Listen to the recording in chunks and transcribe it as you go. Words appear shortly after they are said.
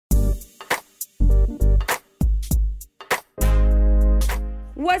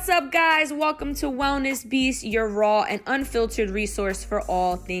What's up, guys? Welcome to Wellness Beast, your raw and unfiltered resource for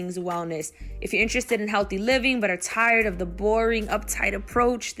all things wellness. If you're interested in healthy living but are tired of the boring, uptight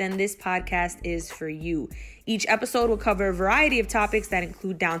approach, then this podcast is for you. Each episode will cover a variety of topics that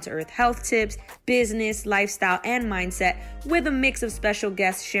include down-to-earth health tips, business, lifestyle, and mindset, with a mix of special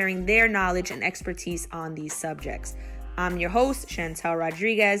guests sharing their knowledge and expertise on these subjects. I'm your host, Chantel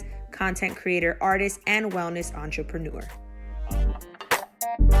Rodriguez, content creator, artist, and wellness entrepreneur.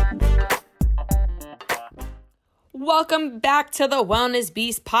 Welcome back to the Wellness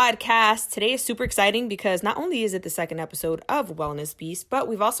Beast podcast. Today is super exciting because not only is it the second episode of Wellness Beast, but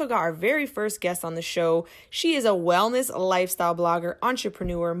we've also got our very first guest on the show. She is a wellness lifestyle blogger,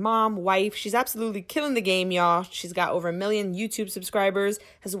 entrepreneur, mom, wife. She's absolutely killing the game, y'all. She's got over 1 million YouTube subscribers,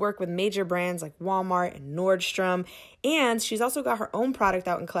 has worked with major brands like Walmart and Nordstrom, and she's also got her own product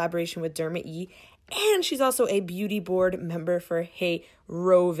out in collaboration with Derma E. And she's also a beauty board member for Hey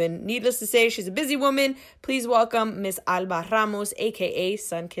Roven. Needless to say, she's a busy woman. Please welcome Miss Alba Ramos, aka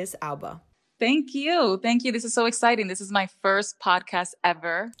Sunkiss Alba. Thank you. Thank you. This is so exciting. This is my first podcast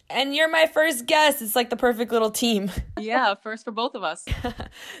ever. And you're my first guest. It's like the perfect little team. Yeah, first for both of us.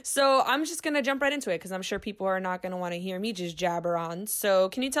 So I'm just going to jump right into it because I'm sure people are not going to want to hear me just jabber on. So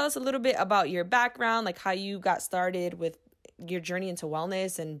can you tell us a little bit about your background, like how you got started with your journey into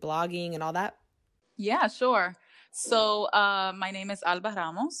wellness and blogging and all that? Yeah, sure. So my name is Alba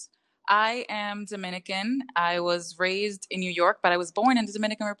Ramos. I am Dominican. I was raised in New York, but I was born in the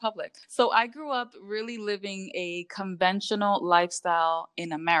Dominican Republic. So I grew up really living a conventional lifestyle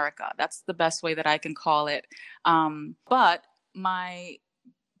in America. That's the best way that I can call it. But my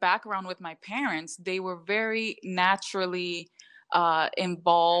background with my parents, they were very naturally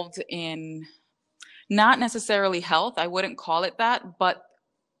involved in not necessarily health. I wouldn't call it that, but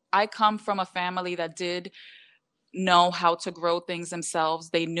I come from a family that did know how to grow things themselves.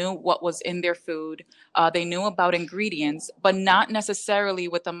 They knew what was in their food. They knew about ingredients, but not necessarily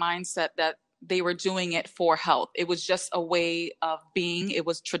with the mindset that they were doing it for health. It was just a way of being. It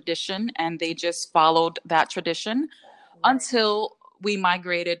was tradition, and they just followed that tradition until we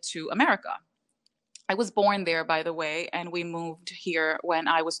migrated to America. I was born there, by the way, and we moved here when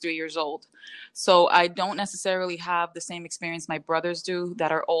I was 3 years old. So I don't necessarily have the same experience my brothers do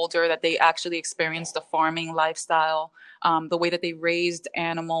that are older, that they actually experienced the farming lifestyle. The way that they raised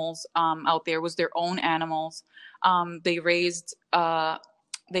animals out there was their own animals.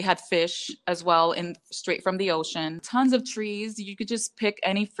 They had fish as well, straight from the ocean. Tons of trees. You could just pick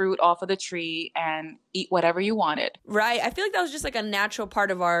any fruit off of the tree and eat whatever you wanted. Right. I feel like that was just like a natural part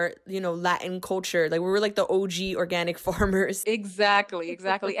of our, Latin culture. Like we were like the OG organic farmers. Exactly.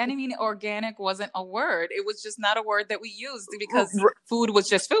 And I mean, organic wasn't a word. It was just not a word that we used because food was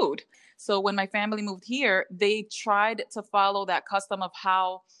just food. So when my family moved here, they tried to follow that custom of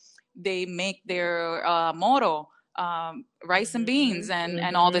how they make their moro, rice and beans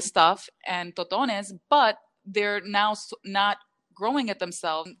and all this stuff and totones, but they're now not growing it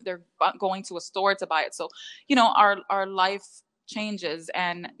themselves. They're going to a store to buy it. So, our life changes,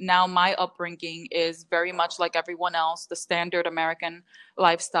 and now my upbringing is very much like everyone else, the standard American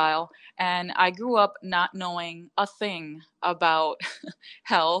lifestyle. And I grew up not knowing a thing about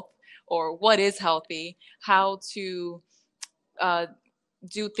health or what is healthy, how to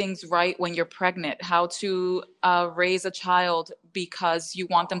do things right when you're pregnant, how to raise a child because you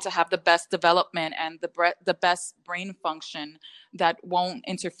want them to have the best development and the best brain function that won't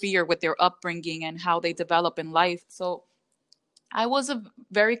interfere with their upbringing and how they develop in life. So I was a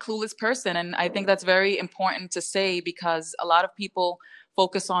very clueless person, and I think that's very important to say because a lot of people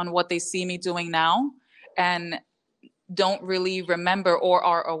focus on what they see me doing now and don't really remember or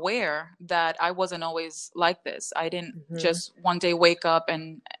are aware that I wasn't always like this. I didn't just one day wake up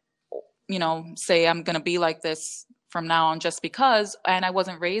and, say I'm going to be like this from now on just because, and I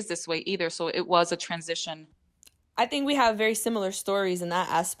wasn't raised this way either. So it was a transition. I think we have very similar stories in that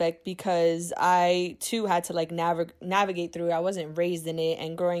aspect because I too had to navigate through it. I wasn't raised in it,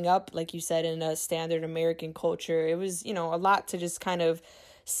 and growing up, like you said, in a standard American culture, it was, a lot to just kind of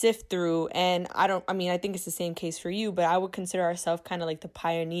sift through. And I think it's the same case for you, but I would consider ourselves kind of like the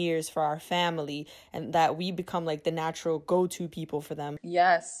pioneers for our family, and that we become like the natural go-to people for them.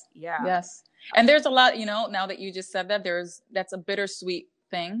 Yes. Yeah. Yes. And there's a lot, now that you just said that, that's a bittersweet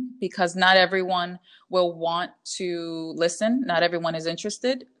thing because not everyone will want to listen. Not everyone is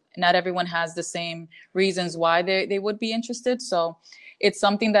interested. Not everyone has the same reasons why they would be interested. So it's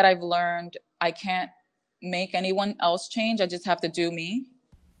something that I've learned. I can't make anyone else change. I just have to do me.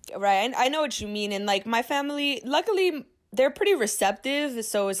 Right. I know what you mean. And like my family, luckily, they're pretty receptive.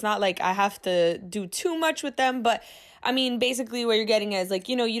 So it's not like I have to do too much with them. But I mean, basically what you're getting at is like,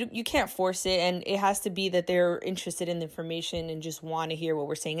 you can't force it, and it has to be that they're interested in the information and just want to hear what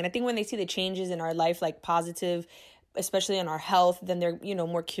we're saying. And I think when they see the changes in our life, like positive, especially in our health, then they're,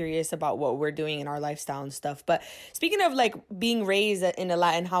 more curious about what we're doing in our lifestyle and stuff. But speaking of like being raised in a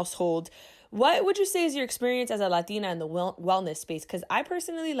Latin household, what would you say is your experience as a Latina in the wellness space? Because I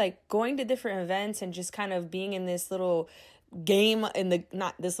personally like going to different events and just kind of being in this little game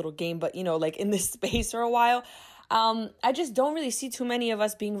not this little game, but like in this space for a while. I just don't really see too many of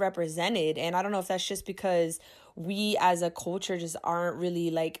us being represented. And I don't know if that's just because we as a culture just aren't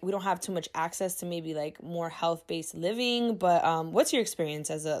really like, we don't have too much access to maybe like more health-based living. But what's your experience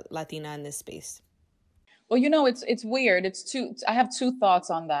as a Latina in this space? Well, it's weird. I have two thoughts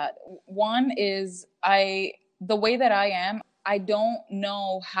on that. One is the way that I am, I don't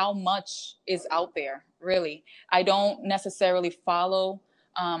know how much is out there, really. I don't necessarily follow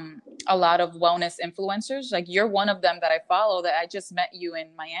a lot of wellness influencers. Like you're one of them that I follow, that I just met you in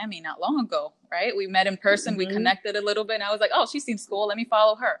Miami not long ago, right? We met in person, we connected a little bit, and I was like, oh, she seems cool, let me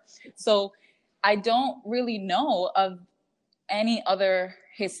follow her. So I don't really know of any other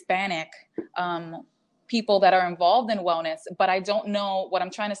Hispanic people that are involved in wellness, but I don't know. What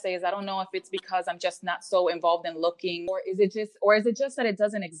I'm trying to say is I don't know if it's because I'm just not so involved in looking, or is it just that it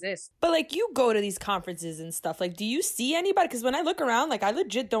doesn't exist? But like you go to these conferences and stuff, like do you see anybody? Because when I look around, like I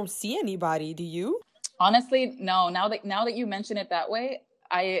legit don't see anybody. Do you? Honestly, no. Now that you mention it that way,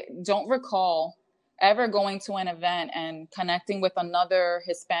 I don't recall ever going to an event and connecting with another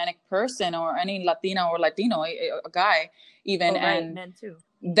Hispanic person or any Latina or Latino, a guy even, and men too.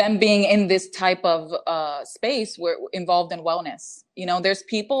 Them being in this type of space where involved in wellness. There's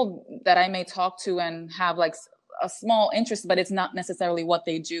people that I may talk to and have like a small interest, but it's not necessarily what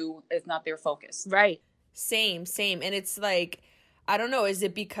they do. It's not their focus. Right. Same. And it's like, I don't know, is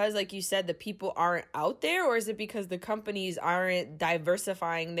it because, like you said, the people aren't out there, or is it because the companies aren't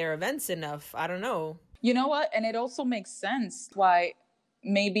diversifying their events enough? I don't know. You know what? And it also makes sense why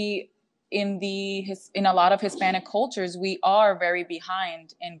maybe in a lot of Hispanic cultures, we are very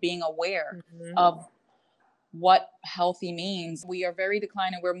behind in being aware of what healthy means. We are very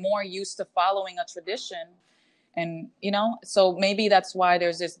declined, and we're more used to following a tradition. And, so maybe that's why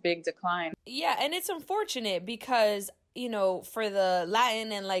there's this big decline. Yeah. And it's unfortunate because, for the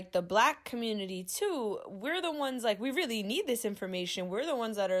Latin and like the Black community too, we're the ones like, we really need this information. We're the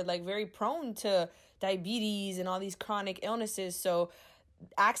ones that are like very prone to diabetes and all these chronic illnesses. So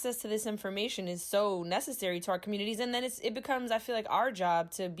access to this information is so necessary to our communities. And then it becomes, I feel like, our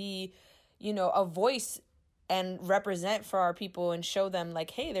job to be, a voice and represent for our people and show them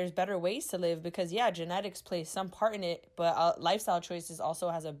like, hey, there's better ways to live, because genetics plays some part in it, but lifestyle choices also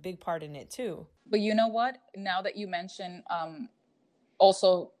has a big part in it too. But you know what? Now that you mention,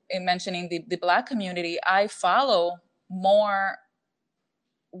 also in mentioning the Black community, I follow more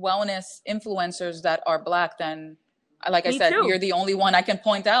wellness influencers that are Black than, like I said, too. You're the only one I can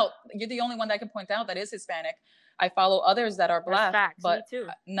point out. You're the only one that I can point out that is Hispanic. I follow others that are Black, but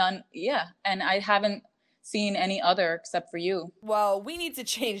none. Yeah. And I haven't seen any other except for you. Well, we need to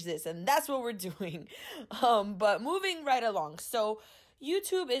change this, and that's what we're doing. But moving right along. So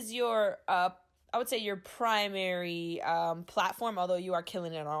YouTube is your, I would say your primary platform, although you are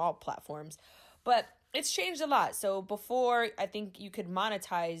killing it on all platforms. But it's changed a lot. So before, I think you could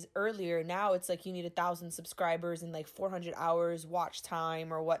monetize earlier. Now it's like you need 1,000 subscribers and like 400 hours watch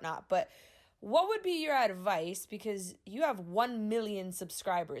time or whatnot. But what would be your advice? Because you have 1 million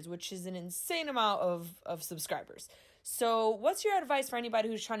subscribers, which is an insane amount of subscribers. So what's your advice for anybody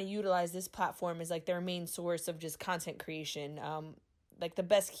who's trying to utilize this platform as like their main source of just content creation? Like the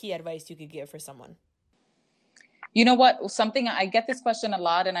best key advice you could give for someone? You know what? Something, I get this question a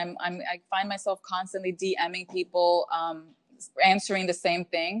lot, and I find myself constantly DMing people, answering the same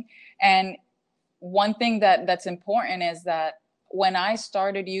thing. And one thing that's important is that when I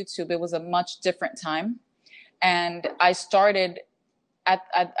started YouTube, it was a much different time, and I started at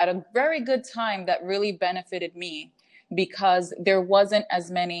a very good time that really benefited me, because there wasn't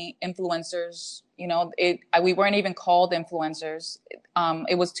as many influencers. We weren't even called influencers.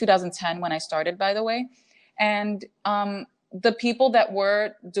 It was 2010 when I started, by the way. And the people that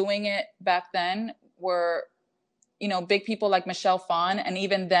were doing it back then were, big people like Michelle Phan. And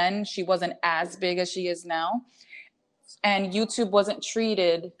even then, she wasn't as big as she is now. And YouTube wasn't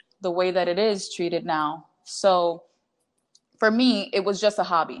treated the way that it is treated now. So for me, it was just a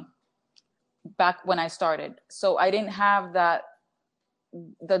hobby back when I started. So I didn't have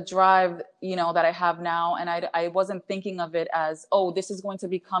the drive, that I have now. And I wasn't thinking of it as, oh, this is going to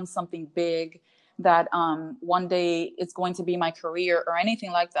become something big, that one day it's going to be my career or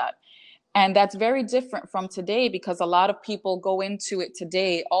anything like that. And that's very different from today, because a lot of people go into it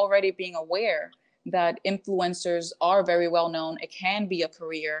today already being aware that influencers are very well known. It can be a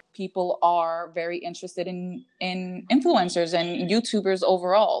career. People are very interested in influencers and YouTubers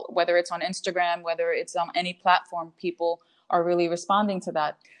overall, whether it's on Instagram, whether it's on any platform, people are really responding to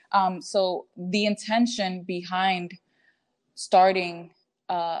that. So the intention behind starting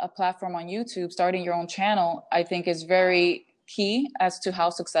a platform on YouTube, starting your own channel, I think is very key as to how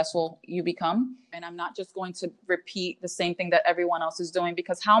successful you become. And I'm not just going to repeat the same thing that everyone else is doing,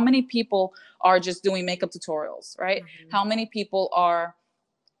 because how many people are just doing makeup tutorials, right? Mm-hmm. How many people are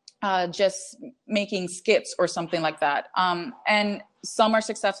just making skits or something like that? And some are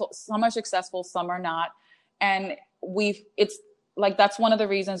successful, some are not. And it's like, that's one of the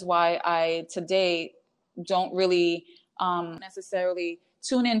reasons why I today don't really necessarily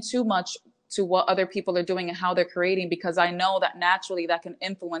tune in too much to what other people are doing and how they're creating, because I know that naturally that can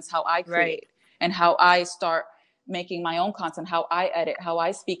influence how I create, right, and how I start making my own content, how I edit, how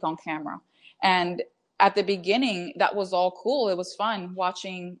I speak on camera. And at the beginning, that was all cool. It was fun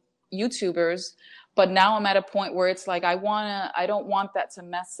watching YouTubers, but now I'm at a point where it's like, I don't want that to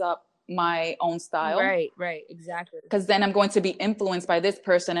mess up my own style. Right, exactly. Because then I'm going to be influenced by this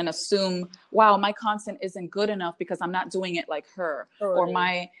person and assume, wow, my content isn't good enough because I'm not doing it like her. Totally.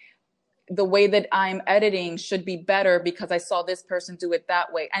 Or the way that I'm editing should be better because I saw this person do it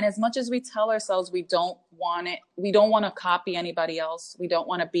that way. And as much as we tell ourselves we don't want to copy anybody else, we don't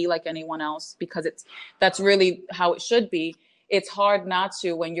want to be like anyone else, because that's really how it should be. It's hard not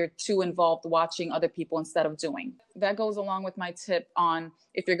to when you're too involved watching other people instead of doing. That goes along with my tip on,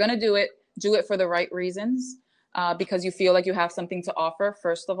 if you're going to do it for the right reasons, because you feel like you have something to offer,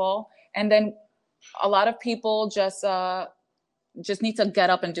 first of all. And then a lot of people just need to get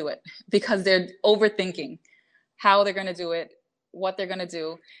up and do it, because they're overthinking how they're going to do it, what they're going to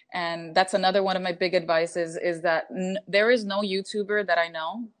do. And that's another one of my big advices, is that there is no YouTuber that I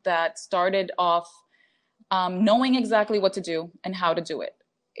know that started off knowing exactly what to do and how to do it.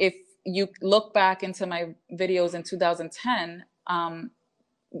 If you look back into my videos in 2010,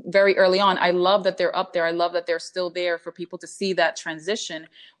 very early on, I love that they're up there. I love that they're still there for people to see that transition,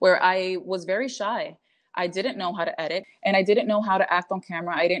 where I was very shy. I didn't know how to edit, and I didn't know how to act on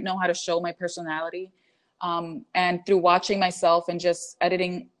camera. I didn't know how to show my personality. And through watching myself and just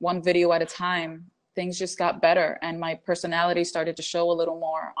editing one video at a time, things just got better, and my personality started to show a little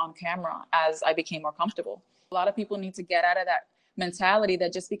more on camera as I became more comfortable. A lot of people need to get out of that mentality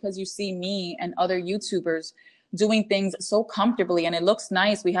that just because you see me and other YouTubers doing things so comfortably and it looks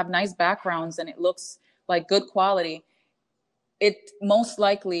nice, we have nice backgrounds and it looks like good quality, it most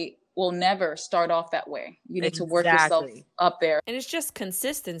likely will never start off that way. You need to work yourself up there. And it's just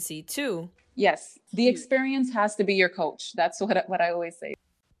consistency too. Yes. The experience has to be your coach. That's what I always say.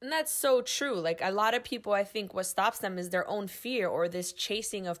 And that's so true. Like, a lot of people, I think what stops them is their own fear, or this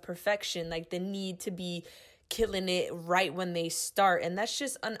chasing of perfection, like the need to be killing it right when they start. And that's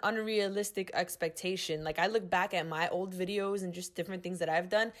just an unrealistic expectation. Like, I look back at my old videos and just different things that I've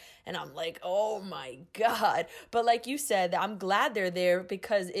done, and I'm like, oh my God. But like you said, I'm glad they're there,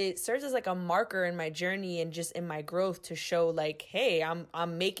 because it serves as like a marker in my journey and just in my growth to show like, hey,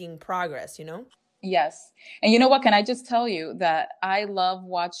 I'm making progress, you know? Yes. And you know what? Can I just tell you that I love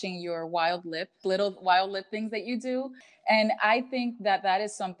watching your little wild lip things that you do. And I think that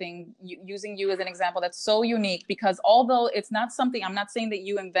is something, using you as an example, that's so unique, because although it's not something, I'm not saying that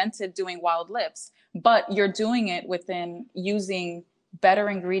you invented doing wild lips, but you're doing it within using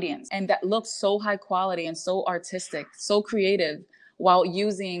better ingredients. And that looks so high quality and so artistic, so creative, while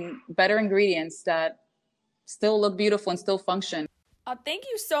using better ingredients that still look beautiful and still function. Thank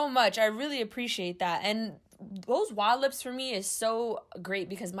you so much. I really appreciate that. And those wild lips for me is so great,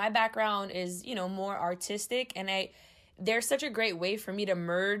 because my background is, more artistic, and they're such a great way for me to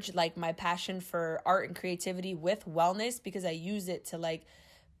merge like my passion for art and creativity with wellness, because I use it to like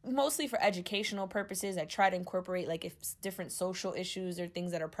mostly for educational purposes. I try to incorporate like if different social issues or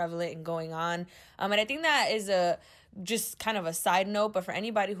things that are prevalent and going on. And I think that is just kind of a side note, but for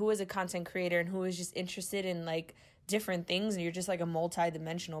anybody who is a content creator and who is just interested in like different things, and you're just like a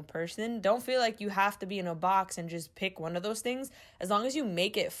multi-dimensional person, don't feel like you have to be in a box and just pick one of those things. As long as you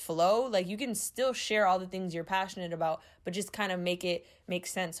make it flow, like you can still share all the things you're passionate about, but just kind of make it make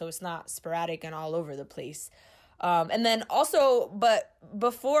sense so it's not sporadic and all over the place. And then also, but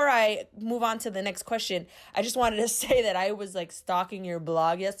before I move on to the next question, I just wanted to say that I was like stalking your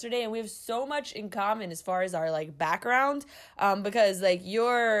blog yesterday, and we have so much in common as far as our like background, because like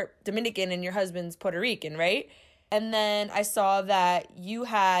you're Dominican and your husband's Puerto Rican, right? And then I saw that you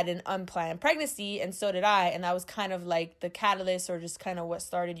had an unplanned pregnancy, and so did I. And that was kind of like the catalyst, or just kind of what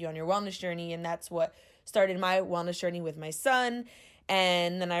started you on your wellness journey. And that's what started my wellness journey with my son.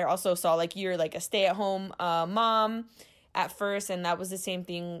 And then I also saw like you're like a stay-at-home mom at first, and that was the same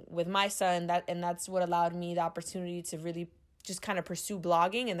thing with my son. That's what allowed me the opportunity to really just kind of pursue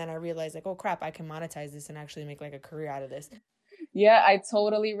blogging. And then I realized like, oh crap, I can monetize this and actually make like a career out of this. Yeah, I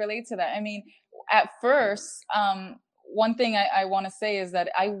totally relate to that. I mean, at first, one thing I want to say is that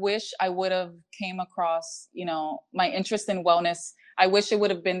I wish I would have came across, you know, my interest in wellness. I wish it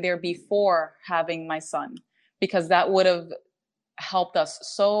would have been there before having my son, because that would have helped us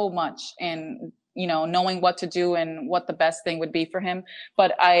so much in, you know, knowing what to do and what the best thing would be for him.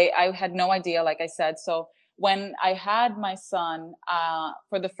 But I had no idea, like I said. So when I had my son,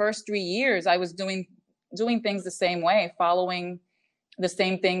 for the first 3 years, I was doing things the same way, following the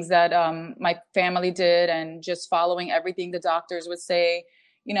same things that my family did, and just following everything the doctors would say,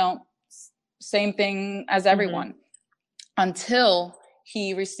 you know, same thing as everyone, until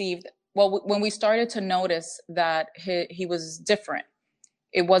he received, well, when we started to notice that he was different.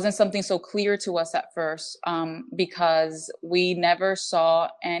 It wasn't something so clear to us at first, because we never saw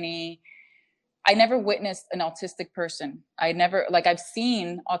I never witnessed an autistic person. I've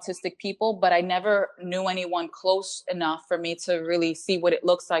seen autistic people, but I never knew anyone close enough for me to really see what it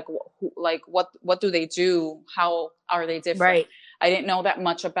looks like. Like what do they do? How are they different? Right. I didn't know that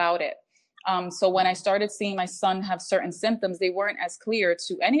much about it. So when I started seeing my son have certain symptoms, they weren't as clear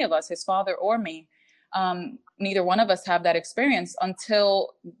to any of us, his father or me. Neither one of us have that experience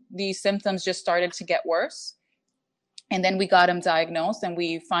until these symptoms just started to get worse. And then we got him diagnosed, and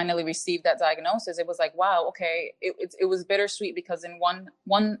we finally received that diagnosis. It was like, wow, okay. It was bittersweet, because in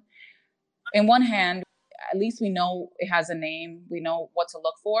one hand, at least we know it has a name. We know what to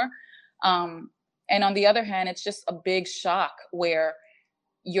look for. And on the other hand, it's just a big shock where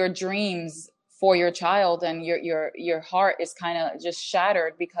your dreams for your child and your heart is kind of just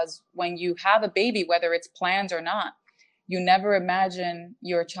shattered, because when you have a baby, whether it's planned or not, you never imagine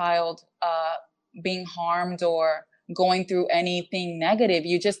your child being harmed or going through anything negative.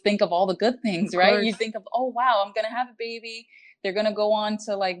 You just think of all the good things, right? You think of, oh wow, I'm gonna have a baby, they're gonna go on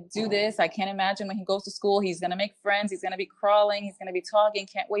to like do this. I can't imagine when he goes to school, he's gonna make friends, he's gonna be crawling, he's gonna be talking,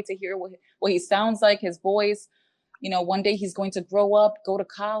 can't wait to hear what he sounds like, his voice. You know, one day he's going to grow up, go to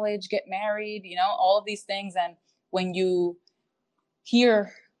college, get married, you know, all of these things. And when you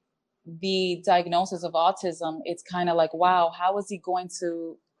hear the diagnosis of autism, it's kind of like, wow, how is he going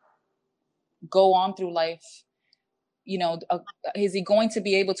to go on through life? You know, is he going to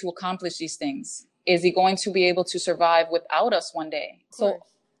be able to accomplish these things? Is he going to be able to survive without us one day? So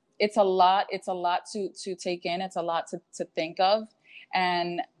it's a lot to take in. It's a lot to think of.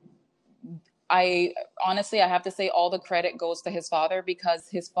 And I honestly, I have to say all the credit goes to his father, because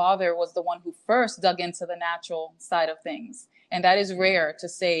his father was the one who first dug into the natural side of things. And that is rare to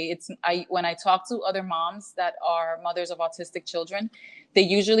say. When I talk to other moms that are mothers of autistic children, they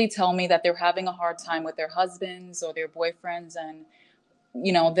usually tell me that they're having a hard time with their husbands or their boyfriends, and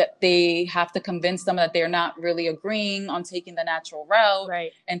you know, that they have to convince them that they're not really agreeing on taking the natural route,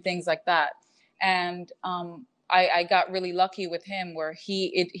 right, and things like that. And I got really lucky with him, where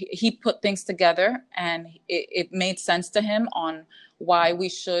he put things together, and it made sense to him on why we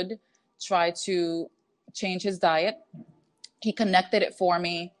should try to change his diet. He connected it for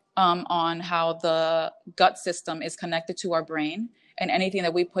me on how the gut system is connected to our brain, and anything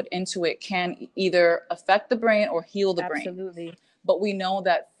that we put into it can either affect the brain or heal the brain. Absolutely. But we know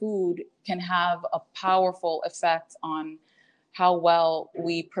that food can have a powerful effect on how well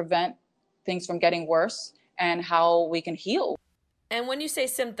we prevent things from getting worse and how we can heal. And when you say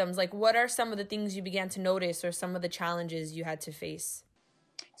symptoms, like what are some of the things you began to notice, or some of the challenges you had to face?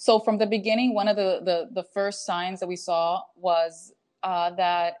 So from the beginning, one of the first signs that we saw was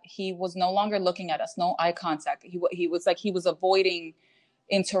that he was no longer looking at us, no eye contact. He was like, he was avoiding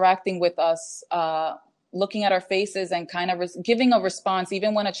interacting with us, looking at our faces, and kind of giving a response.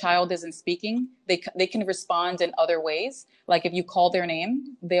 Even when a child isn't speaking, they can respond in other ways. Like if you call their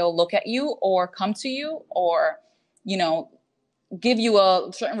name, they'll look at you or come to you, or, you know, give you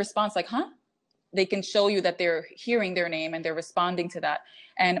a certain response like, huh? They can show you that they're hearing their name and they're responding to that.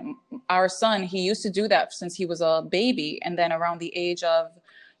 And our son, he used to do that since he was a baby. And then around the age of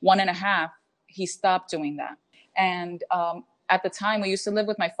 1.5, he stopped doing that. And at the time, we used to live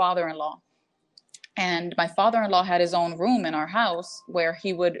with my father-in-law. And my father-in-law had his own room in our house where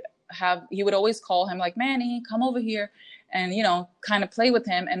he would always call him like, Manny, come over here, and, you know, kind of play with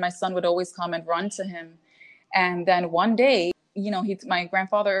him. And my son would always come and run to him. And then one day my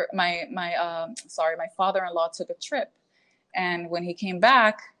grandfather, my father-in-law took a trip. And when he came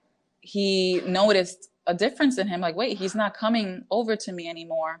back, he noticed a difference in him. Like, wait, he's not coming over to me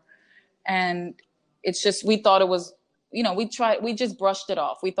anymore. And it's just, we thought it was, we just brushed it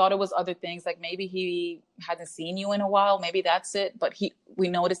off. We thought it was other things, like maybe he hadn't seen you in a while. Maybe that's it. But we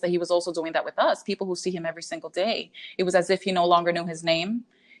noticed that he was also doing that with us, people who see him every single day. It was as if he no longer knew his name.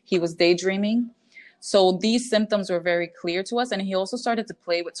 He was daydreaming. So these symptoms were very clear to us. And he also started to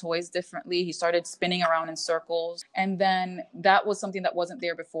play with toys differently. He started spinning around in circles. And then that was something that wasn't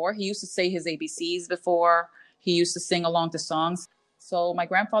there before. He used to say his ABCs before. He used to sing along to songs. So my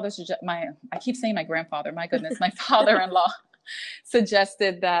grandfather, I keep saying my grandfather, my goodness, my father-in-law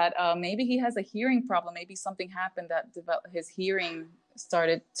suggested that maybe he has a hearing problem. Maybe something happened that his hearing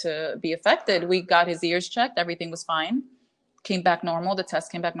started to be affected. We got his ears checked. Everything was fine. Came back normal. The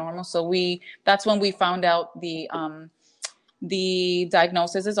test came back normal. So that's when we found out the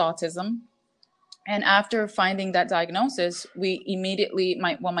diagnosis is autism. And after finding that diagnosis, we immediately,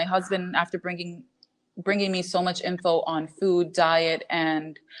 my husband, after bringing me so much info on food, diet,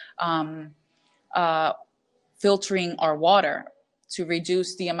 and filtering our water to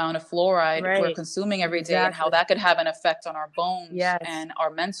reduce the amount of fluoride we're consuming every day, and how that could have an effect on our bones and our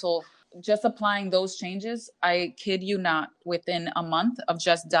mental. Just applying those changes, I kid you not, within a month of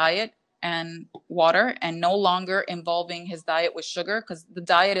just diet and water, and no longer involving his diet with sugar, because the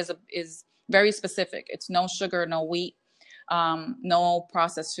diet is very specific. It's no sugar, no wheat, no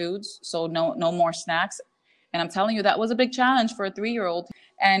processed foods, so no more snacks. And I'm telling you, that was a big challenge for a 3-year-old.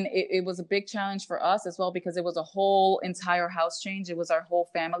 And it was a big challenge for us as well, because it was a whole entire house change. It was our whole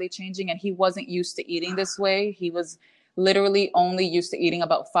family changing, and he wasn't used to eating this way. He was literally only used to eating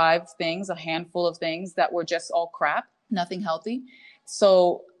about 5 things, a handful of things that were just all crap, nothing healthy.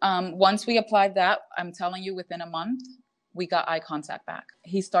 So once we applied that, I'm telling you, within a month, we got eye contact back.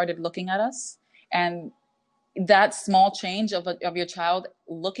 He started looking at us, and that small change of your child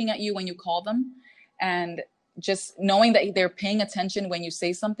looking at you when you call them, and just knowing that they're paying attention when you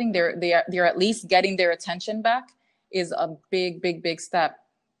say something, they're at least getting their attention back, is a big step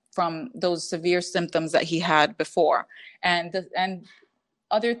from those severe symptoms that he had before. And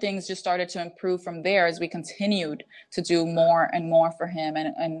other things just started to improve from there as we continued to do more and more for him,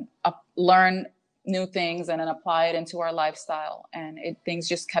 and learn new things and then apply it into our lifestyle. And things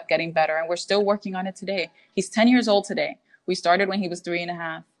just kept getting better. And we're still working on it today. He's 10 years old today. We started when he was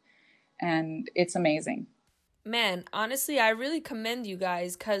 3.5. And it's amazing. Man, honestly, I really commend you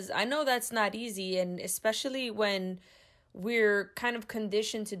guys, because I know that's not easy. And especially when we're kind of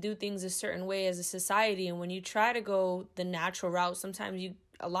conditioned to do things a certain way as a society. And when you try to go the natural route,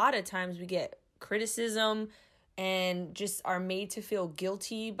 a lot of times we get criticism and just are made to feel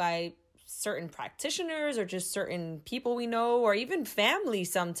guilty by certain practitioners or just certain people we know, or even family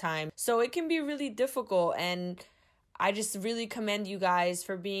sometimes. So it can be really difficult. And I just really commend you guys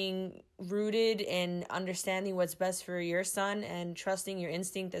for being rooted in understanding what's best for your son and trusting your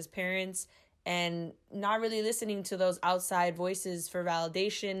instinct as parents, and not really listening to those outside voices for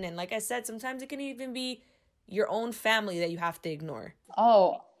validation. And like I said, sometimes it can even be your own family that you have to ignore.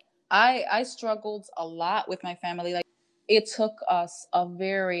 Oh, I struggled a lot with my family. Like, it took us a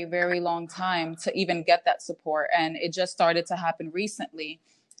very, very long time to even get that support. And it just started to happen recently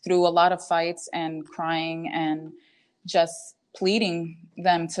through a lot of fights and crying and just pleading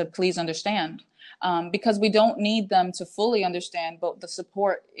them to please understand. Because we don't need them to fully understand, but the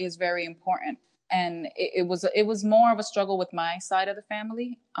support is very important. And it was more of a struggle with my side of the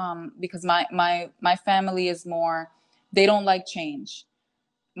family, because my family is more, they don't like change.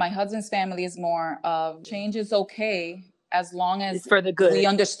 My husband's family is more of, change is okay as long as it's for the good. We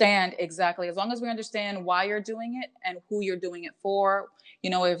understand, exactly, as long as we understand why you're doing it and who you're doing it for,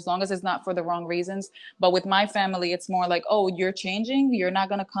 as long as it's not for the wrong reasons. But with my family, it's more like, oh, you're changing, you're not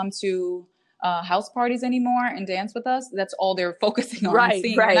going to come to house parties anymore and dance with us. That's all they're focusing on. Right.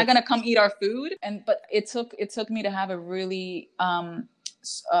 You're not going to come eat our food. But it took me to have a really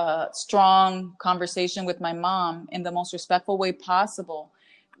strong conversation with my mom in the most respectful way possible,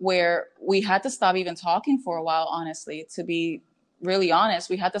 where we had to stop even talking for a while. Honestly, to be really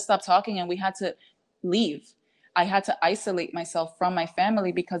honest, we had to stop talking and we had to leave. I had to isolate myself from my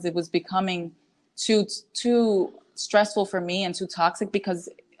family because it was becoming too stressful for me and too toxic, because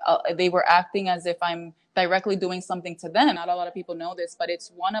they were acting as if I'm directly doing something to them. Not a lot of people know this, but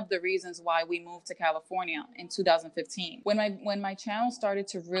it's one of the reasons why we moved to California in 2015. When my channel started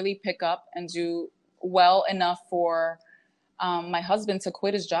to really pick up and do well enough for my husband to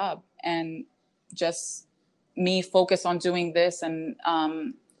quit his job and just me focus on doing this and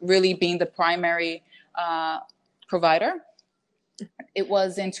really being the primary provider, It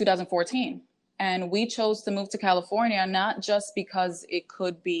was in 2014. And we chose to move to California, not just because it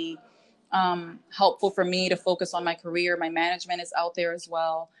could be helpful for me to focus on my career. My management is out there as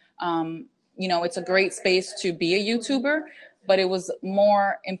well. It's a great space to be a YouTuber, but it was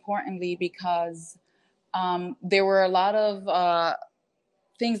more importantly because there were a lot of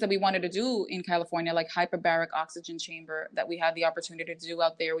things that we wanted to do in California, like hyperbaric oxygen chamber that we had the opportunity to do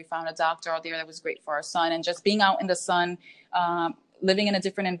out there. We found a doctor out there that was great for our son, and just being out in the sun, living in a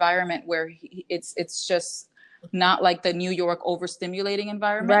different environment where it's just not like the New York overstimulating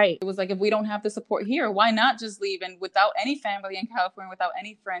environment. Right. It was like, if we don't have the support here, why not just leave? And without any family in California, without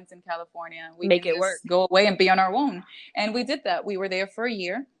any friends in California, we make can it work. Go away and be on our own. And we did that. We were there for a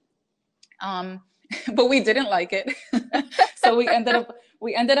year. But we didn't like it. So we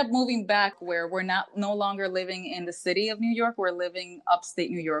ended up moving back, where we're no longer living in the city of New York. We're living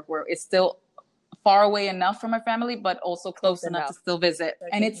upstate New York, where it's still far away enough from our family, but also close enough to still visit.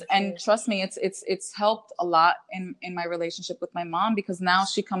 And trust me, it's helped a lot in my relationship with my mom, because now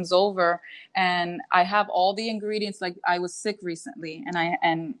she comes over and I have all the ingredients. Like, I was sick recently, and I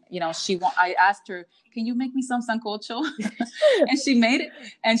asked her, can you make me some sancocho? And she made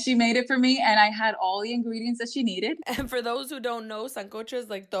it for me, and I had all the ingredients that she needed. And for those who don't know, sancocho is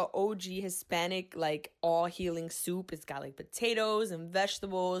like the OG Hispanic, like, all healing soup. It's got like potatoes and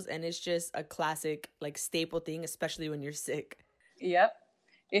vegetables, and it's just a classic, like, staple thing, especially when you're sick. Yep.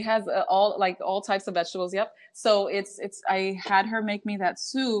 It has all types of vegetables. Yep. So I had her make me that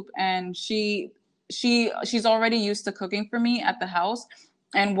soup, and she's already used to cooking for me at the house.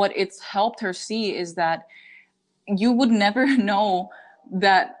 And what it's helped her see is that you would never know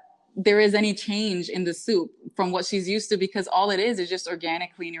that there is any change in the soup from what she's used to, because all it is just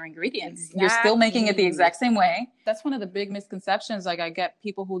organic, cleaner ingredients. Exactly. You're still making it the exact same way. That's one of the big misconceptions. Like, I get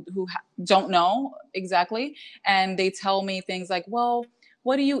people who don't know exactly, and they tell me things like, well,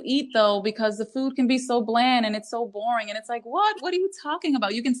 what do you eat though? Because the food can be so bland and it's so boring. And it's like, what are you talking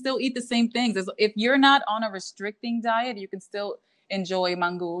about? You can still eat the same things. If you're not on a restricting diet, you can still enjoy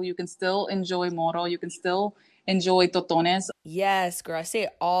mango, you can still enjoy moro, you can still enjoy totones. Yes, girl, I say it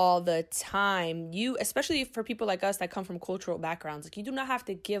all the time. Especially for people like us that come from cultural backgrounds, like, you do not have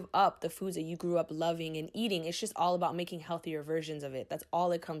to give up the foods that you grew up loving and eating. It's just all about making healthier versions of it. That's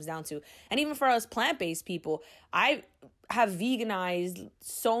all it comes down to. And even for us plant-based people, I have veganized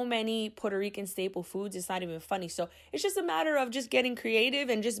so many Puerto Rican staple foods. It's not even funny. So it's just a matter of just getting creative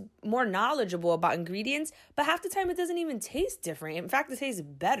and just more knowledgeable about ingredients. But half the time it doesn't even taste different. In fact, it tastes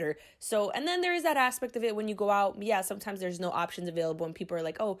better. So, and then there is that aspect of it when you go out. Yeah, sometimes there's no options available and people are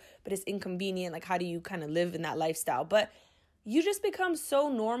like, oh, but it's inconvenient. Like, how do you kind of live in that lifestyle? But you just become so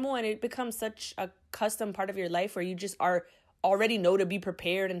normal, and it becomes such a custom part of your life where you just already know to be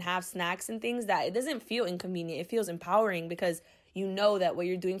prepared and have snacks and things, that it doesn't feel inconvenient. It feels empowering, because you know that what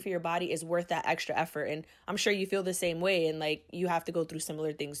you're doing for your body is worth that extra effort. And I'm sure you feel the same way, and like, you have to go through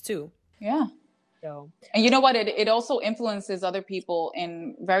similar things too. Yeah. And you know what? It also influences other people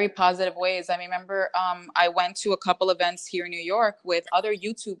in very positive ways. I remember I went to a couple events here in New York with other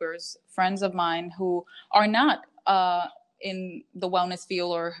YouTubers, friends of mine, who are not in the wellness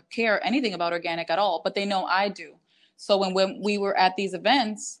field or care anything about organic at all, but they know I do. So when we were at these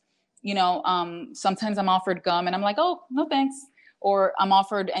events, sometimes I'm offered gum and I'm like, oh, no, thanks. Or I'm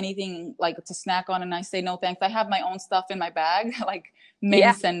offered anything like to snack on and I say, no, thanks. I have my own stuff in my bag, like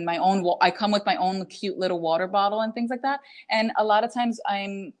mints and my own, I come with my own cute little water bottle and things like that. And a lot of times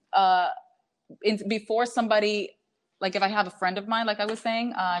I'm before somebody, like if I have a friend of mine, like I was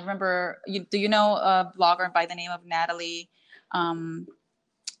saying, I remember, do you know a blogger by the name of Natalie?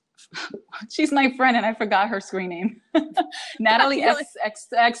 She's my friend and I forgot her screen name. Natalie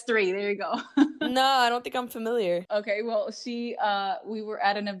X3. There you go. No, I don't think I'm familiar. Okay, well, we were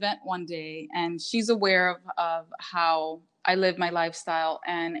at an event one day and she's aware of how I live my lifestyle.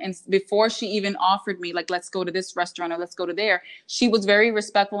 And before she even offered me, like, let's go to this restaurant or let's go to there, she was very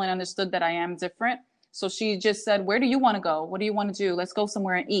respectful and understood that I am different. So she just said, where do you want to go? What do you want to do? Let's go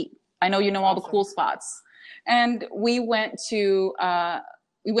somewhere and eat. I know you know all the cool spots. And we went to a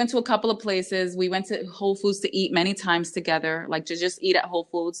couple of places. We went to Whole Foods to eat many times together, like to just eat at Whole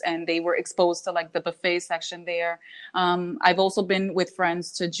Foods. And they were exposed to like the buffet section there. I've also been with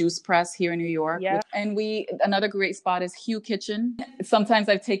friends to Juice Press here in New York. Yeah. And another great spot is Hue Kitchen. Sometimes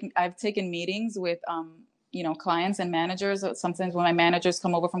I've taken meetings with, clients and managers. Sometimes when my managers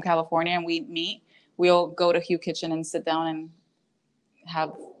come over from California and we meet, we'll go to Hue Kitchen and sit down and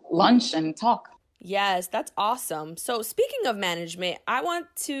have lunch and talk. Yes, that's awesome. So speaking of management, I want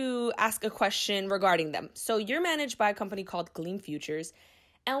to ask a question regarding them. So you're managed by a company called Gleam Futures.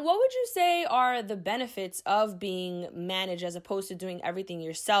 And what would you say are the benefits of being managed as opposed to doing everything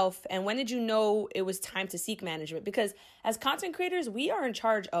yourself? And when did you know it was time to seek management? Because as content creators, we are in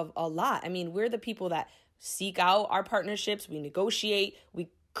charge of a lot. I mean, we're the people that seek out our partnerships, we negotiate, we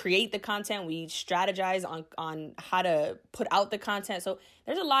create the content, we strategize on how to put out the content. So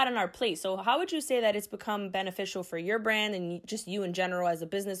there's a lot on our plate. So how would you say that it's become beneficial for your brand and just you in general as a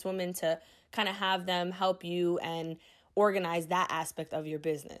businesswoman to kind of have them help you and organize that aspect of your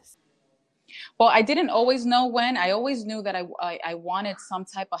business? Well, I didn't always know when. I always knew that I wanted some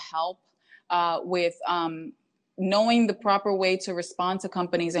type of help with knowing the proper way to respond to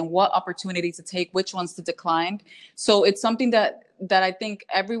companies and what opportunity to take, which ones to decline. So it's something that I think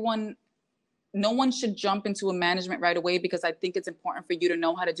no one should jump into a management right away, because I think it's important for you to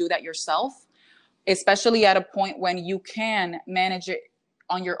know how to do that yourself, especially at a point when you can manage it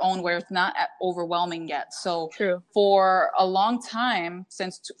on your own, where it's not overwhelming yet. So True. For a long time,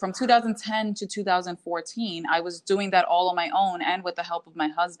 from 2010 to 2014, I was doing that all on my own and with the help of my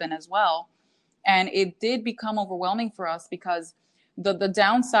husband as well. And it did become overwhelming for us, because the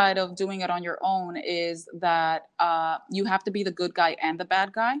downside of doing it on your own is that you have to be the good guy and the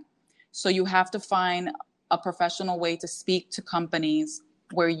bad guy. So you have to find a professional way to speak to companies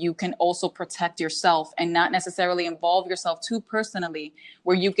where you can also protect yourself and not necessarily involve yourself too personally,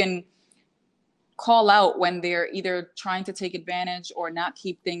 where you can call out when they're either trying to take advantage or not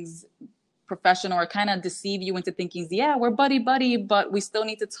keep things professional, or kind of deceive you into thinking, yeah, we're buddy, but we still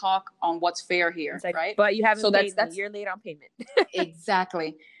need to talk on what's fair here, like, right? But you haven't paid that's you're late on payment.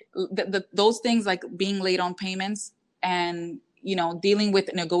 Exactly. Those things like being late on payments and, dealing with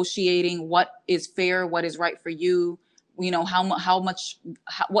negotiating what is fair, what is right for you,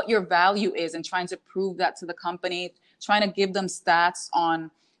 what your value is, and trying to prove that to the company, trying to give them stats on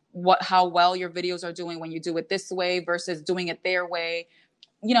how well your videos are doing when you do it this way versus doing it their way.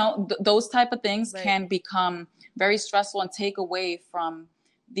 Those type of things can become very stressful and take away from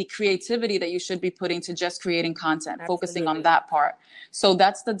the creativity that you should be putting to just creating content. Absolutely. Focusing on that part. So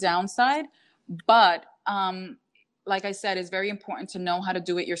that's the downside. But like I said, it's very important to know how to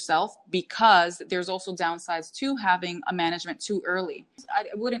do it yourself, because there's also downsides to having a management too early. I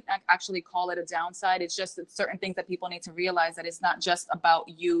wouldn't actually call it a downside. It's just that certain things that people need to realize, that it's not just about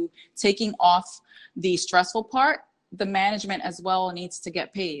you taking off the stressful part. The management as well needs to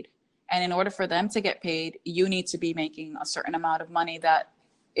get paid. And in order for them to get paid, you need to be making a certain amount of money that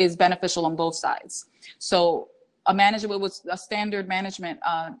is beneficial on both sides. So a standard management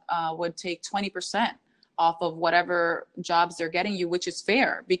would take 20% off of whatever jobs they're getting you, which is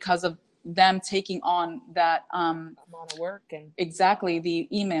fair because of them taking on that amount of work. And exactly, the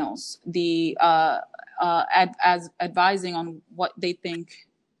emails, the advising on what they think,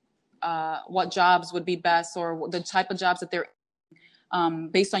 what jobs would be best, or the type of jobs that they're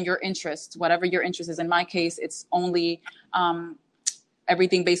based on your interest, whatever your interest is. In my case, it's only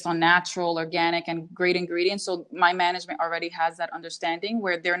everything based on natural, organic, and great ingredients. So my management already has that understanding,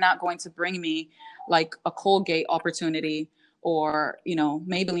 where they're not going to bring me like a Colgate opportunity or,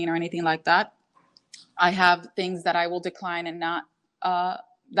 Maybelline or anything like that. I have things that I will decline and not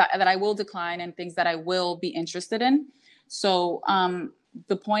that I will decline, and things that I will be interested in. So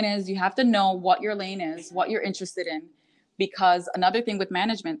the point is, you have to know what your lane is, what you're interested in. Because another thing with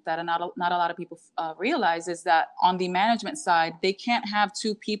management that not a lot of people realize is that on the management side, they can't have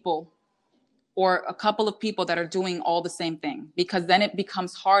two people or a couple of people that are doing all the same thing, because then it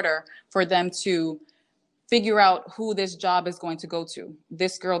becomes harder for them to figure out who this job is going to go to.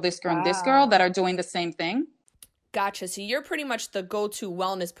 This girl, and this girl that are doing the same thing. Gotcha. So you're pretty much the go-to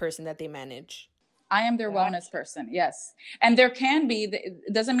wellness person that they manage. I am their wellness person, yes. And there can be,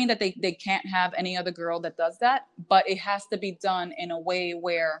 it doesn't mean that they can't have any other girl that does that, but it has to be done in a way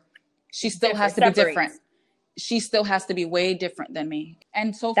where she still has to be different. She still has to be way different than me.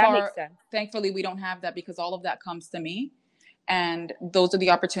 And so far, thankfully, we don't have that, because all of that comes to me. And those are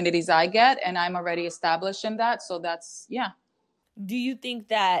the opportunities I get, and I'm already established in that. So that's, yeah. Do you think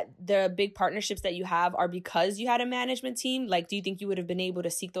that the big partnerships that you have are because you had a management team? Like, do you think you would have been able to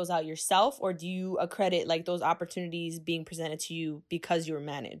seek those out yourself, or do you accredit like those opportunities being presented to you because you were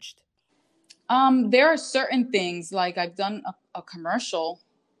managed? There are certain things, like I've done a commercial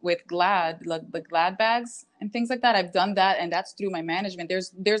with Glad, like the Glad bags and things like that. I've done that, and that's through my management.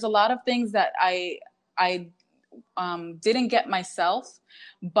 There's a lot of things that I didn't get myself,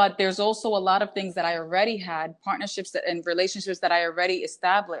 but there's also a lot of things that I already had, partnerships and relationships that I already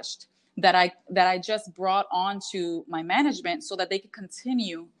established, that I just brought onto my management so that they could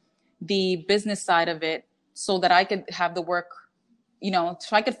continue the business side of it, so that I could have the work, so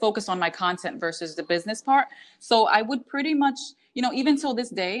I could focus on my content versus the business part. So I would pretty much even till this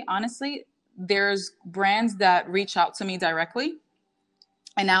day, honestly, there's brands that reach out to me directly,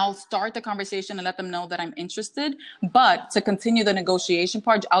 and I'll start the conversation and let them know that I'm interested. But to continue the negotiation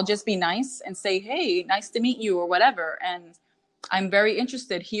part, I'll just be nice and say, hey, nice to meet you or whatever. And I'm very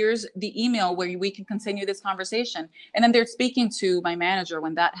interested. Here's the email where we can continue this conversation. And then they're speaking to my manager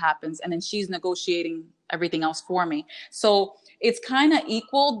when that happens. And then she's negotiating everything else for me. So it's kind of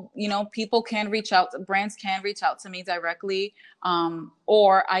equal. People can reach out, brands can reach out to me directly.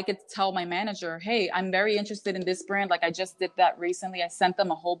 Or I could tell my manager, hey, I'm very interested in this brand. Like I just did that recently. I sent them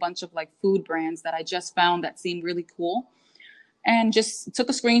a whole bunch of like food brands that I just found that seemed really cool. And just took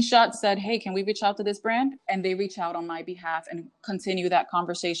a screenshot, said, hey, can we reach out to this brand? And they reach out on my behalf and continue that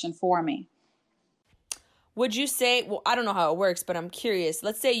conversation for me. Would you say, well, I don't know how it works, but I'm curious.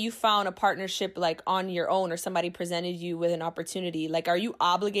 Let's say you found a partnership like on your own, or somebody presented you with an opportunity. Like, are you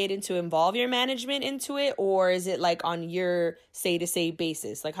obligated to involve your management into it? Or is it like on your say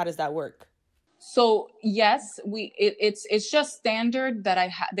basis? Like, how does that work? So yes, it's just standard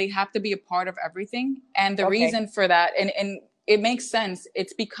that they have to be a part of everything. And the reason for that, and it makes sense.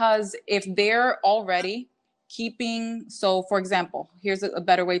 It's because if they're already keeping, so for example, here's a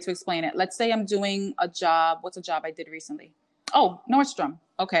better way to explain it. Let's say I'm doing a job. What's a job I did recently? Oh, Nordstrom.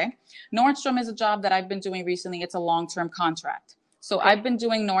 Okay. Nordstrom is a job that I've been doing recently. It's a long-term contract. So I've been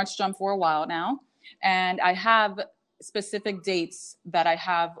doing Nordstrom for a while now, and I have specific dates that I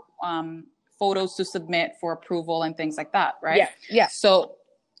have photos to submit for approval and things like that, right? Yeah. So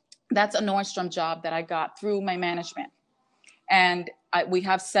that's a Nordstrom job that I got through my management. And we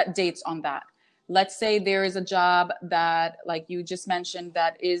have set dates on that. Let's say there is a job that, like you just mentioned,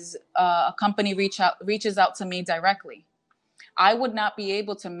 that is a company reaches out to me directly. I would not be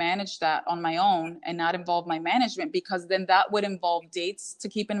able to manage that on my own and not involve my management, because then that would involve dates to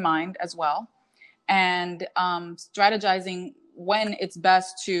keep in mind as well, and strategizing when it's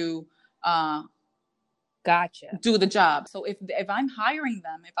best to do the job. So if I'm hiring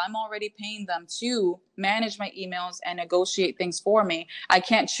them, if I'm already paying them to manage my emails and negotiate things for me, I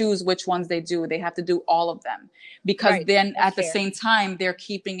can't choose which ones they do. They have to do all of them, because then at the same time, they're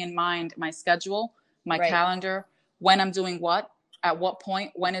keeping in mind my schedule, my calendar, when I'm doing what, at what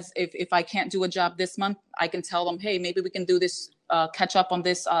point, if I can't do a job this month, I can tell them, hey, maybe we can do this, catch up on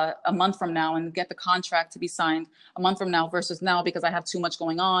this a month from now and get the contract to be signed a month from now versus now, because I have too much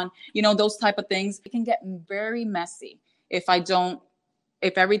going on. Those type of things. It can get very messy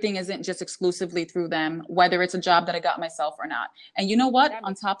if everything isn't just exclusively through them, whether it's a job that I got myself or not. And you know what?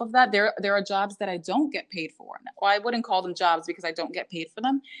 On top of that, there are jobs that I don't get paid for. Well, I wouldn't call them jobs because I don't get paid for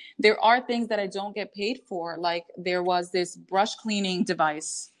them. There are things that I don't get paid for. Like there was this brush cleaning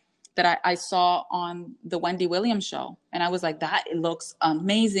device that I saw on the Wendy Williams show. And I was like, it looks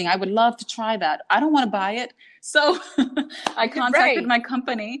amazing. I would love to try that. I don't want to buy it. So I contacted my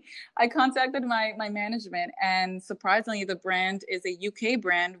company. I contacted my management, and surprisingly, the brand is a UK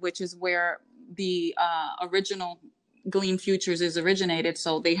brand, which is where the original Gleam Futures is originated.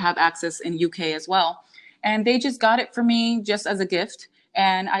 So they have access in UK as well. And they just got it for me just as a gift.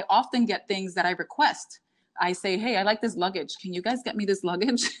 And I often get things that I request. I say, hey, I like this luggage. Can you guys get me this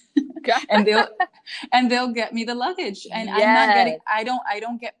luggage? and they'll get me the luggage. And I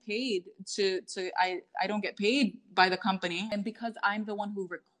don't get paid I don't get paid by the company. And because I'm the one who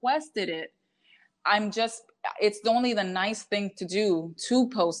requested it, it's only the nice thing to do to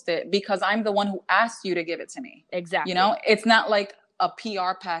post it, because I'm the one who asked you to give it to me. Exactly. It's not like a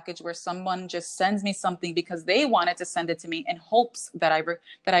PR package where someone just sends me something because they wanted to send it to me in hopes that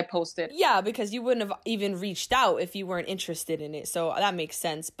I posted. Yeah, because you wouldn't have even reached out if you weren't interested in it. So that makes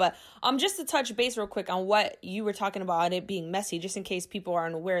sense. But just to touch base real quick on what you were talking about, it being messy, just in case people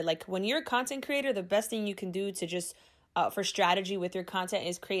aren't aware, like when you're a content creator, the best thing you can do to just for strategy with your content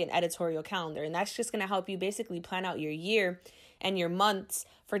is create an editorial calendar. And that's just going to help you basically plan out your year and your months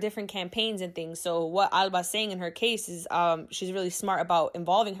for different campaigns and things. So what Alba's saying in her case is she's really smart about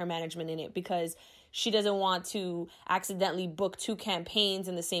involving her management in it, because she doesn't want to accidentally book 2 campaigns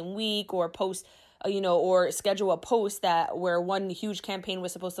in the same week, or post, or schedule a post where one huge campaign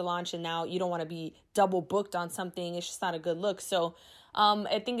was supposed to launch and now you don't want to be double booked on something. It's just not a good look. So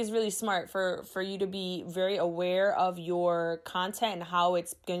I think it's really smart for you to be very aware of your content and how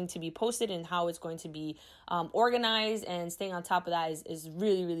it's going to be posted and how it's going to be organized, and staying on top of that is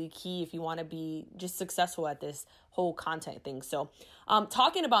really, really key if you want to be just successful at this whole content thing. So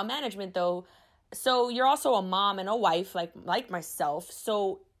talking about management though, so you're also a mom and a wife like myself.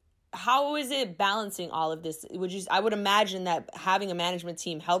 So how is it balancing all of this? I would imagine that having a management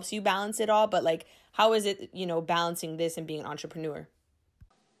team helps you balance it all, but like, how is it, balancing this and being an entrepreneur?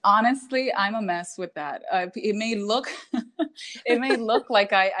 Honestly, I'm a mess with that. It may look, it may look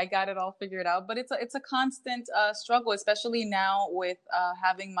like I got it all figured out, but it's a constant struggle, especially now with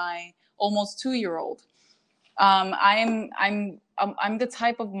having my almost 2-year-old. I'm the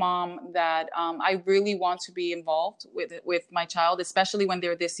type of mom that I really want to be involved with my child, especially when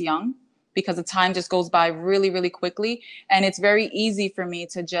they're this young, because the time just goes by really, really quickly, and it's very easy for me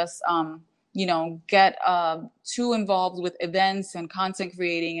to just get too involved with events and content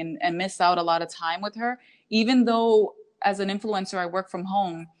creating and miss out a lot of time with her. Even though as an influencer, I work from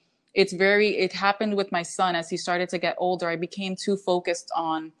home, it happened with my son as he started to get older. I became too focused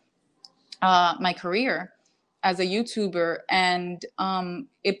on my career as a YouTuber, and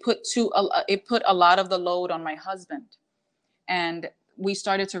it put a lot of the load on my husband. And we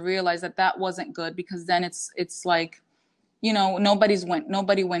started to realize that wasn't good, because then it's like,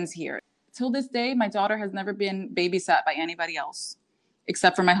 nobody wins here. Till this day, my daughter has never been babysat by anybody else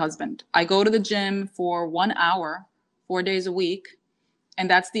except for my husband. I go to the gym for 1 hour, 4 days a week, and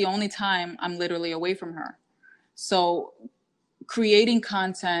that's the only time I'm literally away from her. So creating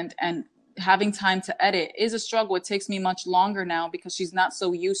content and having time to edit is a struggle. It takes me much longer now because she's not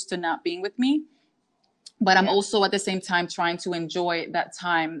so used to not being with me. But I'm also at the same time trying to enjoy that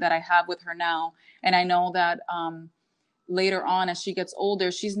time that I have with her now. And I know that later on, as she gets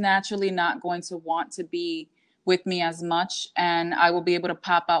older, she's naturally not going to want to be with me as much. And I will be able to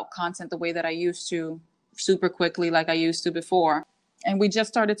pop out content the way that I used to, super quickly, like I used to before. And we just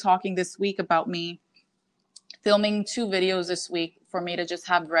started talking this week about me filming 2 videos this week for me to just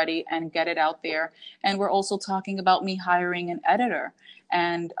have ready and get it out there. And we're also talking about me hiring an editor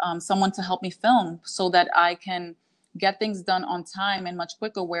and someone to help me film so that I can get things done on time and much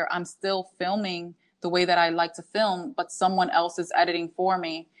quicker, where I'm still filming the way that I like to film, but someone else is editing for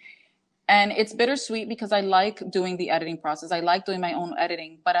me. And it's bittersweet because I like doing the editing process. I like doing my own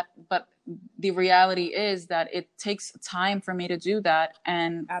editing, but the reality is that it takes time for me to do that.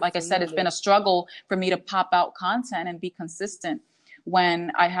 And Absolutely. Like I said, it's been a struggle for me to pop out content and be consistent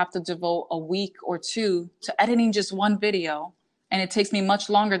when I have to devote a week or 2 to editing just one video. And it takes me much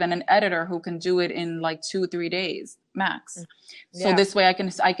longer than an editor who can do it in like 2-3 days max. So this way I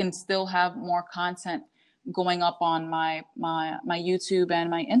can still have more content going up on my YouTube and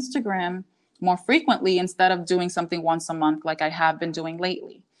my Instagram more frequently, instead of doing something once a month like I have been doing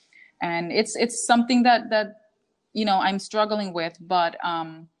lately. And it's something that I'm struggling with, but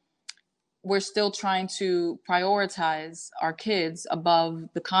we're still trying to prioritize our kids above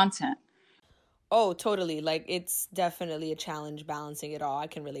the content. Oh, totally. Like, it's definitely a challenge balancing it all. I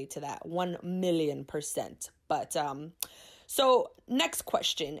can relate to that 1,000,000%. But so next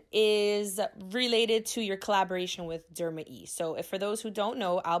question is related to your collaboration with Derma E. So if for those who don't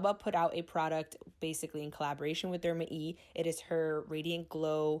know, Alba put out a product basically in collaboration with Derma E. It is her Radiant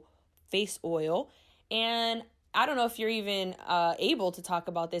Glow face oil. And I don't know if you're even able to talk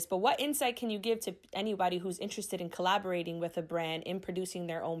about this, but what insight can you give to anybody who's interested in collaborating with a brand in producing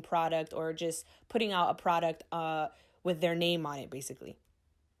their own product, or just putting out a product with their name on it, basically?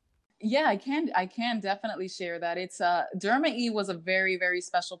 Yeah, I can definitely share that. It's Derma E was a very, very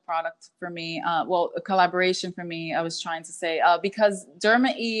special product for me. A collaboration for me, I was trying to say, because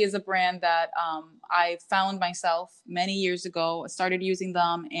Derma E is a brand that I found myself many years ago. I started using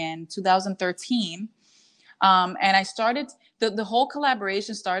them in 2013. And I started, the whole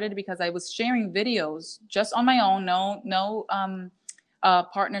collaboration started because I was sharing videos just on my own, no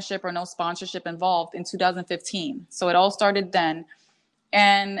partnership or no sponsorship involved, in 2015. So it all started then.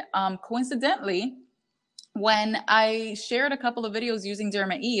 And coincidentally, when I shared a couple of videos using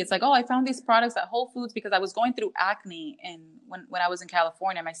Derma E, it's like, oh, I found these products at Whole Foods because I was going through acne when I was in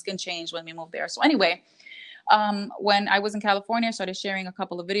California. My skin changed when we moved there. So anyway, when I was in California, I started sharing a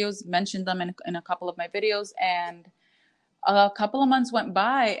couple of videos, mentioned them in a couple of my videos, and a couple of months went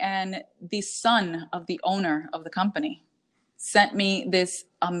by, and the son of the owner of the company sent me this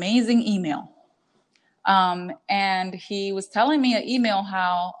amazing email. And he was telling me an email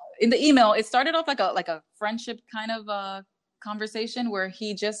how, in the email, it started off like a friendship kind of conversation, where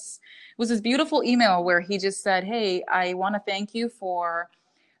he just, it was this beautiful email where he just said, hey, I want to thank you for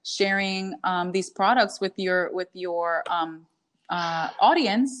sharing these products with your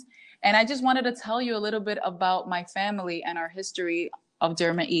audience, and I just wanted to tell you a little bit about my family and our history of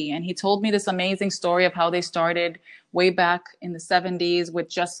Derma E. And he told me this amazing story of how they started way back in the 70s with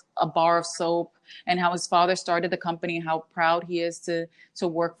just a bar of soap, and how his father started the company, and how proud he is to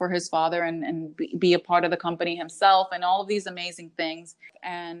work for his father and be a part of the company himself, and all of these amazing things.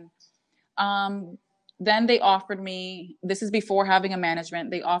 And then they offered me, this is before having a management,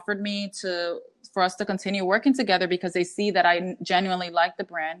 they offered me to for us to continue working together because they see that I genuinely like the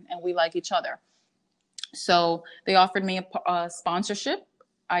brand and we like each other. So they offered me a sponsorship.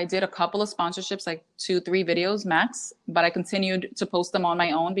 I did a couple of sponsorships, like 2-3 videos max, but I continued to post them on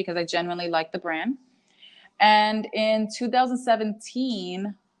my own because I genuinely like the brand. And in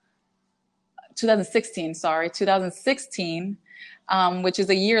 2016, which is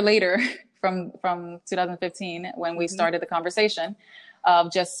a year later from 2015, when we started the conversation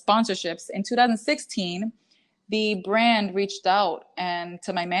of just sponsorships. In 2016, the brand reached out and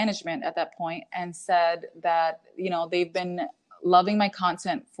to my management at that point and said that, they've been loving my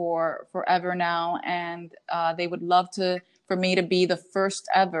content for forever now, and they would love for me to be the first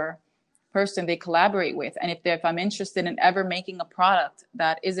ever person they collaborate with. And if I'm interested in ever making a product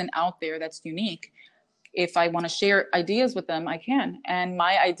that isn't out there, that's unique, if I want to share ideas with them, I can. And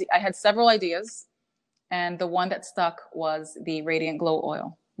I had several ideas, and the one that stuck was the Radiant Glow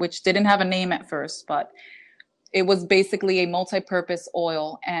Oil, which didn't have a name at first, but it was basically a multi-purpose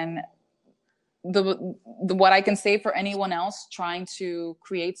oil. And what I can say for anyone else trying to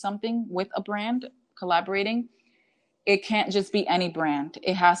create something with a brand, collaborating, it can't just be any brand.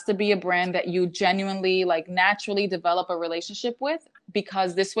 It has to be a brand that you genuinely, naturally develop a relationship with,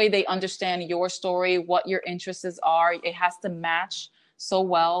 because this way they understand your story, what your interests are. It has to match so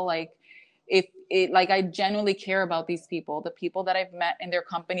well. I genuinely care about these people, the people that I've met in their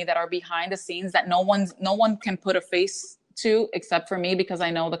company that are behind the scenes that no one can put a face to except for me, because I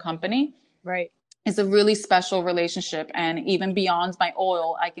know the company. Right. It's a really special relationship. And even beyond my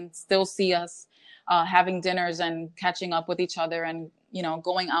oil, I can still see us having dinners and catching up with each other and,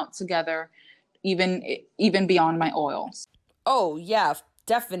 going out together, even beyond my oils. Oh, yeah,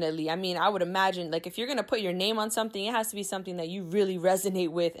 definitely. I mean, I would imagine, if you're going to put your name on something, it has to be something that you really resonate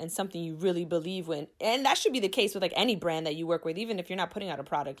with and something you really believe in. And that should be the case with, any brand that you work with, even if you're not putting out a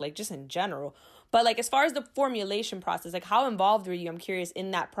product, just in general. But, as far as the formulation process, how involved were you? I'm curious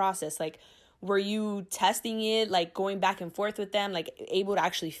in that process. Were you testing it, going back and forth with them, able to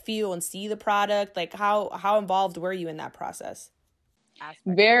actually feel and see the product? How involved were you in that process?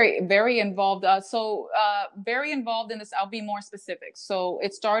 Very, very involved. Very involved in this. I'll be more specific. So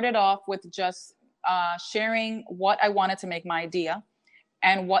it started off with just sharing what I wanted to make my idea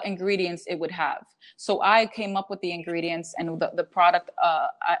and what ingredients it would have. So I came up with the ingredients, and the product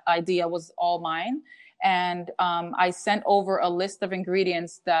idea was all mine. And I sent over a list of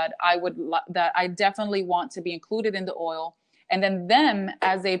ingredients that I definitely want to be included in the oil. And then them,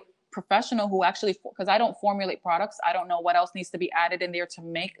 as a professional who actually, because I don't formulate products, I don't know what else needs to be added in there to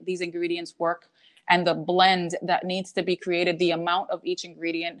make these ingredients work, and the blend that needs to be created, the amount of each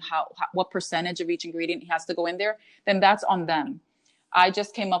ingredient, what percentage of each ingredient has to go in there, then that's on them. I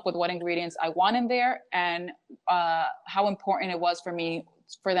just came up with what ingredients I want in there, and how important it was for me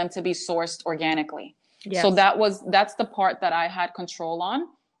for them to be sourced organically. Yes. So that's the part that I had control on.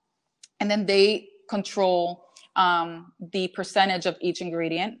 And then they control the percentage of each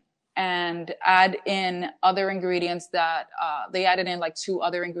ingredient and add in other ingredients that they added in 2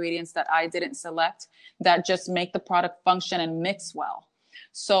 other ingredients that I didn't select that just make the product function and mix well.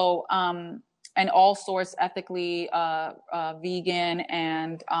 So, and all sourced ethically, vegan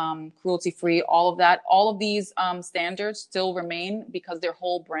and cruelty-free, all of that. All of these standards still remain because their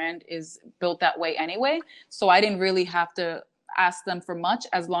whole brand is built that way anyway. So I didn't really have to ask them for much,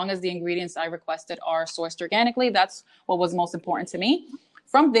 as long as the ingredients I requested are sourced organically. That's what was most important to me.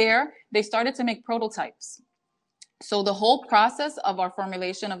 From there, they started to make prototypes. So the whole process of our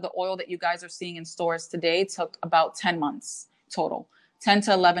formulation of the oil that you guys are seeing in stores today took about 10 months total. 10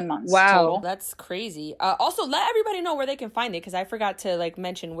 to 11 months. Wow, total. That's crazy. Also, let everybody know where they can find it, because I forgot to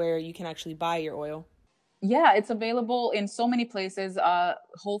mention where you can actually buy your oil. Yeah, it's available in so many places.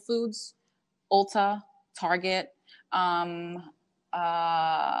 Whole Foods, Ulta, Target. Those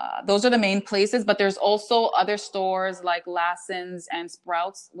are the main places, but there's also other stores like Lassen's and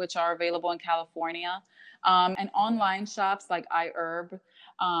Sprouts, which are available in California, and online shops like iHerb.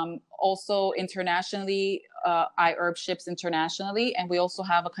 Also internationally, iHerb ships internationally, and we also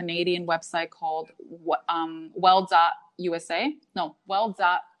have a Canadian website called well.usa. No,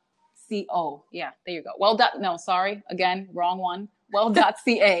 well.co. Yeah, there you go. Wrong one.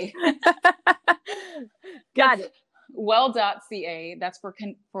 Well.ca. Got it. Well.ca. That's for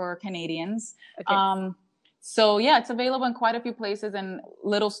Canadians. Okay. So yeah, it's available in quite a few places and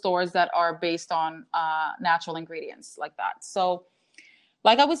little stores that are based on natural ingredients like that. So,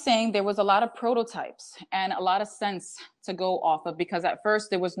 like I was saying, there was a lot of prototypes and a lot of scents to go off of, because at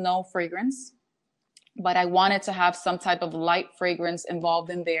first there was no fragrance, but I wanted to have some type of light fragrance involved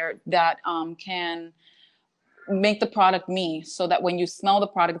in there that can make the product me, so that when you smell the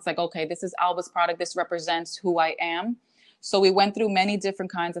product, it's like, okay, this is Alba's product. This represents who I am. So we went through many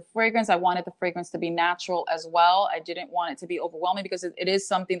different kinds of fragrance. I wanted the fragrance to be natural as well. I didn't want it to be overwhelming, because it is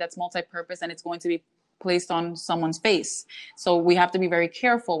something that's multi-purpose, and it's going to be placed on someone's face. So we have to be very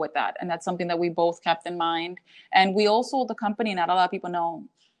careful with that. And that's something that we both kept in mind. And we also, the company, not a lot of people know,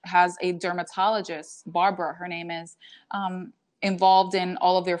 has a dermatologist, Barbara, her name is, involved in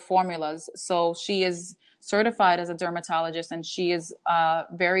all of their formulas. So she is certified as a dermatologist, and she is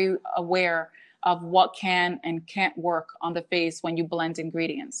very aware of what can and can't work on the face when you blend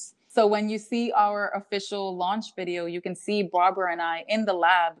ingredients. So when you see our official launch video, you can see Barbara and I in the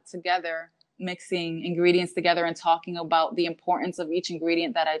lab together, mixing ingredients together and talking about the importance of each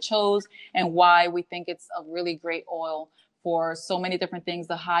ingredient that I chose and why we think it's a really great oil for so many different things,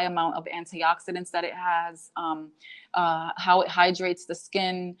 the high amount of antioxidants that it has, how it hydrates the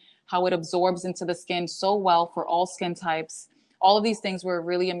skin, how it absorbs into the skin so well for all skin types. All of these things were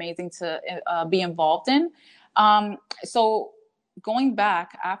really amazing to be involved in. So going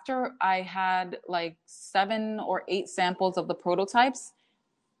back, after I had like 7 or 8 samples of the prototypes,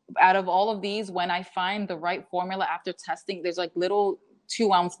 out of all of these, when I find the right formula after testing, there's like little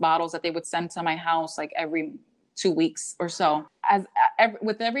 2-ounce bottles that they would send to my house like every 2 weeks or so.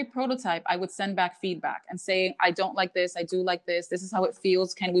 With every prototype, I would send back feedback and say, I don't like this, I do like this, this is how it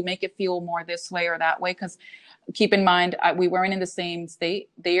feels, can we make it feel more this way or that way? Because keep in mind, we weren't in the same state.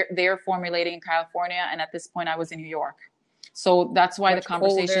 They're formulating in California, and at this point I was in New York. So that's why the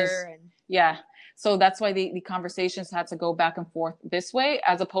conversations, so that's why the conversations had to go back and forth this way,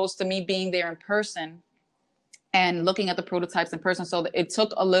 as opposed to me being there in person and looking at the prototypes in person. So it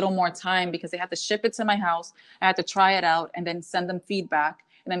took a little more time, because they had to ship it to my house. I had to try it out and then send them feedback.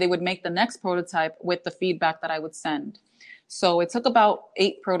 And then they would make the next prototype with the feedback that I would send. So it took about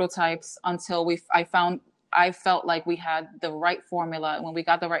 8 prototypes until I felt like we had the right formula. And when we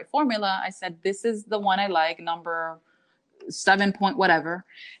got the right formula, I said, this is the one I like, number 7 point whatever.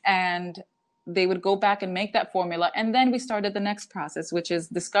 And they would go back and make that formula. And then we started the next process, which is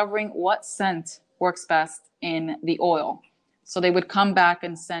discovering what scent works best in the oil. So they would come back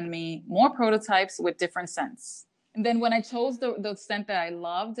and send me more prototypes with different scents. And then when I chose the scent that I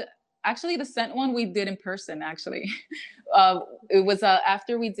loved, actually the scent one we did in person, actually. It was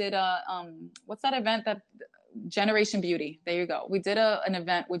after we did what's that event, that Generation Beauty? There you go. We did an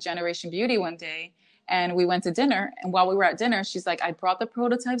event with Generation Beauty one day, and we went to dinner. And while we were at dinner, she's like, I brought the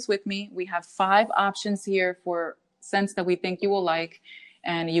prototypes with me. We have 5 options here for scents that we think you will like.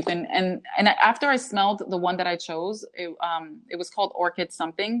 And you can, and after I smelled the one that I chose, it was called Orchid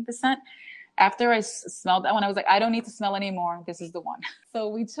something, the scent. After I smelled that one, I was like, I don't need to smell anymore. This is the one. So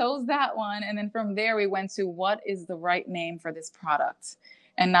we chose that one. And then from there, we went to what is the right name for this product?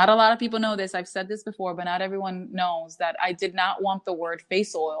 And not a lot of people know this. I've said this before, but not everyone knows that I did not want the word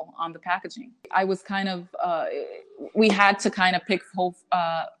face oil on the packaging. I was kind of, we had to kind of pick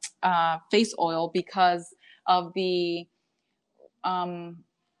face oil because of the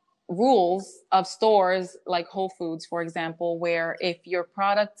rules of stores like Whole Foods, for example, where if your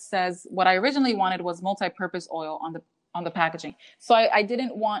product says, what I originally wanted was multi-purpose oil on the packaging. So I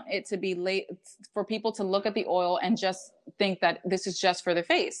didn't want it to be late for people to look at the oil and just think that this is just for the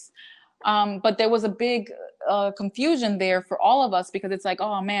face. But there was a big confusion there for all of us, because it's like,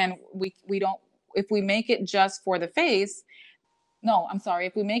 oh man, we don't, if we make it just for the face, no, I'm sorry.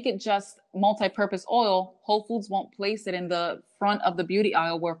 If we make it just multi-purpose oil, Whole Foods won't place it in the front of the beauty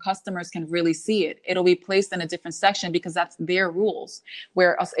aisle where customers can really see it. It'll be placed in a different section because that's their rules.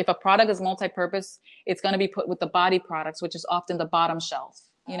 Where if a product is multi-purpose, it's going to be put with the body products, which is often the bottom shelf,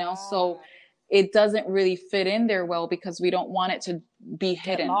 you know? So it doesn't really fit in there well because we don't want it to be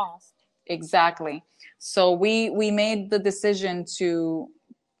hidden. Get lost. Exactly. So we made the decision to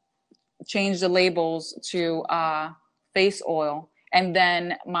change the labels to face oil. And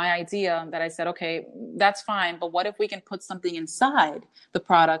then my idea that I said, okay, that's fine. But what if we can put something inside the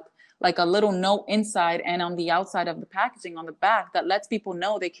product, like a little note inside and on the outside of the packaging on the back that lets people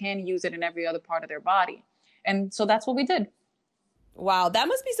know they can use it in every other part of their body. And so that's what we did. Wow, that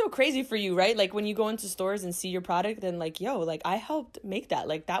must be so crazy for you, right? Like when you go into stores and see your product and like, yo, like I helped make that.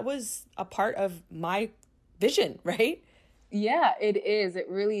 Like that was a part of my vision, right? Yeah, it is. It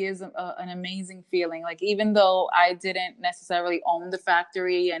really is an amazing feeling. Like, even though I didn't necessarily own the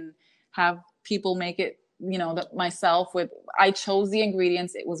factory and have people make it, you know, myself I chose the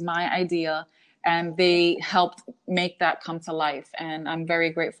ingredients. It was my idea and they helped make that come to life. And I'm very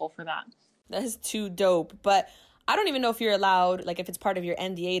grateful for that. That is too dope. But I don't even know if you're allowed, like if it's part of your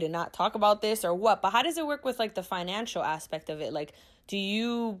NDA to not talk about this or what, but how does it work with like the financial aspect of it? Like, do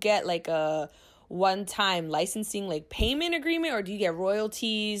you get like a one-time licensing like payment agreement, or do you get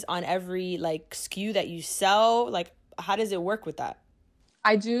royalties on every like SKU that you sell? Like, how does it work with that?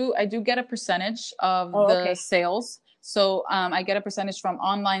 I do get a percentage of the sales. So I get a percentage from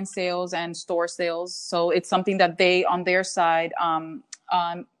online sales and store sales. So it's something that they, on their side,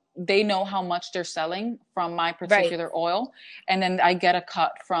 they know how much they're selling from my particular oil. And then I get a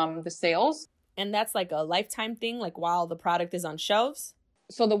cut from the sales. And that's like a lifetime thing, like while the product is on shelves?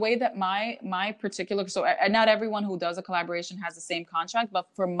 So the way that my particular, so not everyone who does a collaboration has the same contract, but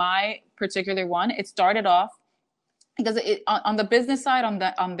for my particular one, it started off because on the business side,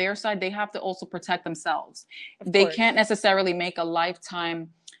 on their side, they have to also protect themselves. They can't necessarily make a lifetime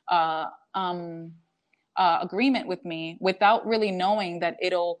agreement with me without really knowing that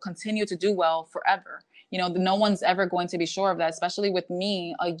it'll continue to do well forever. You know, no one's ever going to be sure of that, especially with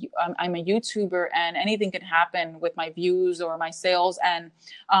me. I'm a YouTuber, and anything can happen with my views or my sales, and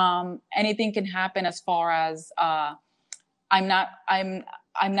anything can happen as far as I'm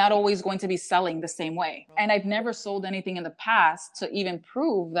not always going to be selling the same way. And I've never sold anything in the past to even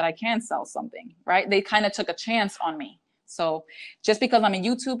prove that I can sell something, right? They kind of took a chance on me. So just because I'm a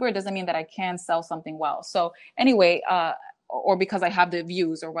YouTuber, it doesn't mean that I can sell something well. So anyway, or because I have the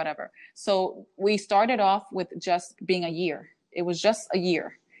views or whatever. So we started off with just being a year. It was just a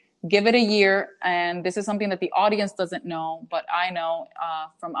year. Give it a year. And this is something that the audience doesn't know, but I know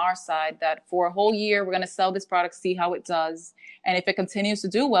from our side that for a whole year, we're going to sell this product, see how it does. And if it continues to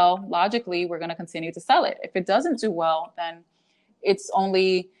do well, logically, we're going to continue to sell it. If it doesn't do well, then it's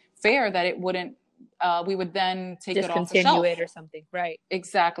only fair that it wouldn't, we would then take it off the shelf. Discontinue it or something. Right.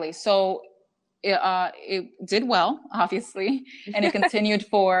 Exactly. So it did well, obviously, and it continued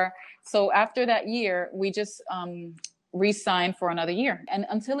so after that year, we just re-signed for another year. And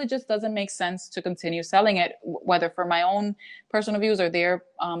until it just doesn't make sense to continue selling it, whether for my own personal views or their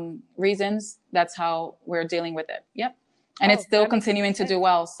reasons, that's how we're dealing with it. Yep. And it's still continuing to do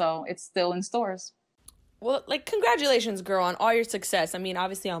well. So it's still in stores. Well, like, congratulations, girl, on all your success. I mean,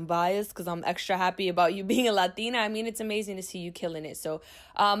 obviously I'm biased because I'm extra happy about you being a Latina. I mean, it's amazing to see you killing it. So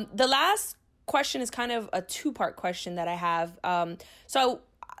the last question is kind of a two-part question that I have. So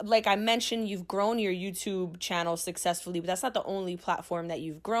like I mentioned, you've grown your YouTube channel successfully, but that's not the only platform that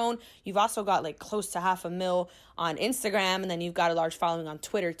you've grown. You've also got like close to 500,000 on Instagram, and then you've got a large following on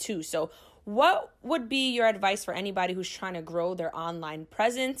Twitter too. So what would be your advice for anybody who's trying to grow their online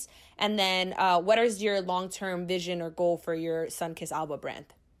presence? And then what is your long-term vision or goal for your Sunkist Alba brand?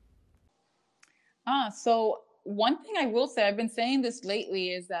 So one thing I will say, I've been saying this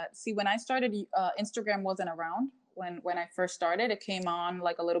lately, is that, see, when I started, Instagram wasn't around. When I first started, it came on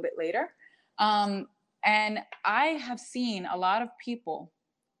like a little bit later. And I have seen a lot of people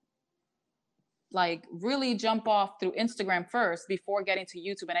like really jump off through Instagram first before getting to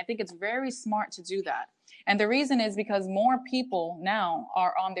YouTube. And I think it's very smart to do that. And the reason is because more people now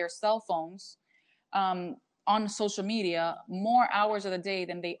are on their cell phones, on social media, more hours of the day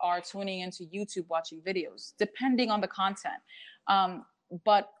than they are tuning into YouTube watching videos, depending on the content.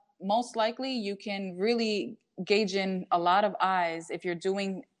 But most likely you can really gauge in a lot of eyes if you're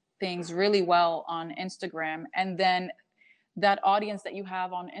doing things really well on Instagram. And then that audience that you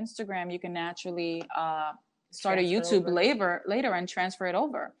have on Instagram, you can naturally start a YouTube later and transfer it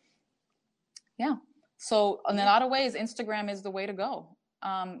over. Yeah. So in a lot of ways, Instagram is the way to go.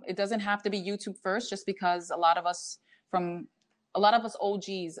 It doesn't have to be YouTube first, just because a lot of us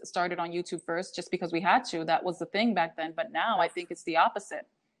OGs started on YouTube first just because we had to. That was the thing back then. But now I think it's the opposite.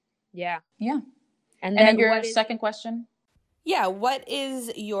 Yeah. Yeah. And then your second question? Yeah. What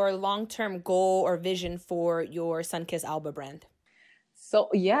is your long-term goal or vision for your Sunkist Alba brand? So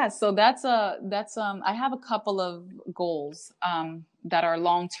that's I have a couple of goals that are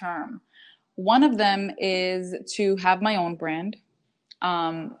long-term. One of them is to have my own brand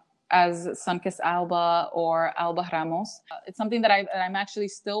as Sunkist Alba or Alba Ramos. It's something that I'm actually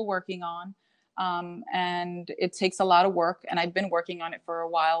still working on. And it takes a lot of work, and I've been working on it for a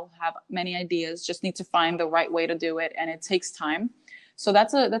while, have many ideas, just need to find the right way to do it. And it takes time. So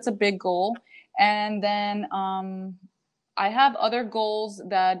that's a big goal. And then, I have other goals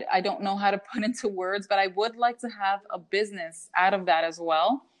that I don't know how to put into words, but I would like to have a business out of that as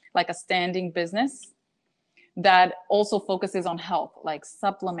well, like a standing business that also focuses on health, like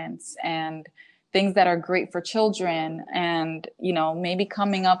supplements and things that are great for children. And, maybe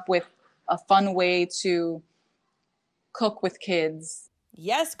coming up with a fun way to cook with kids.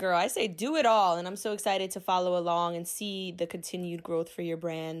 Yes, girl, I say do it all. And I'm so excited to follow along and see the continued growth for your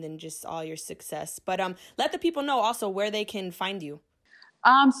brand and just all your success. But let the people know also where they can find you.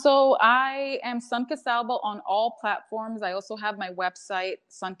 So I am Sunkist Alba on all platforms. I also have my website,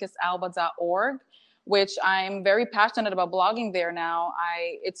 sunkisalba.org, which I'm very passionate about blogging there now.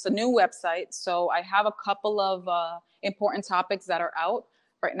 It's a new website, so I have a couple of important topics that are out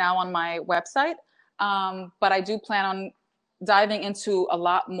right now on my website. But I do plan on diving into a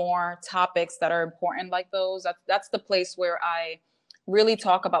lot more topics that are important like those. That's the place where I really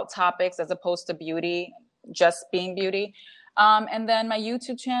talk about topics as opposed to beauty, just being beauty. And then my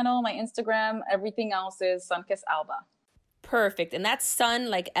YouTube channel, my Instagram, everything else is Sunkist Alba. Perfect. And that's Sun,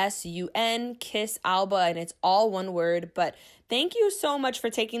 like S-U-N, Kiss Alba, and it's all one word. But thank you so much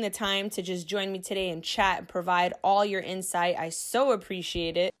for taking the time to just join me today and chat and provide all your insight. I so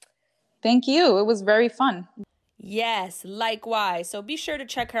appreciate it. Thank you. It was very fun. Yes, likewise. So be sure to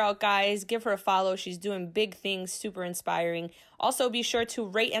check her out, guys. Give her a follow. She's doing big things, super inspiring. Also, be sure to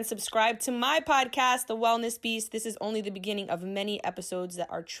rate and subscribe to my podcast, The Wellness Beast. This is only the beginning of many episodes that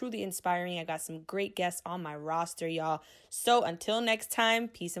are truly inspiring. I got some great guests on my roster, y'all. So until next time,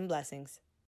 peace and blessings.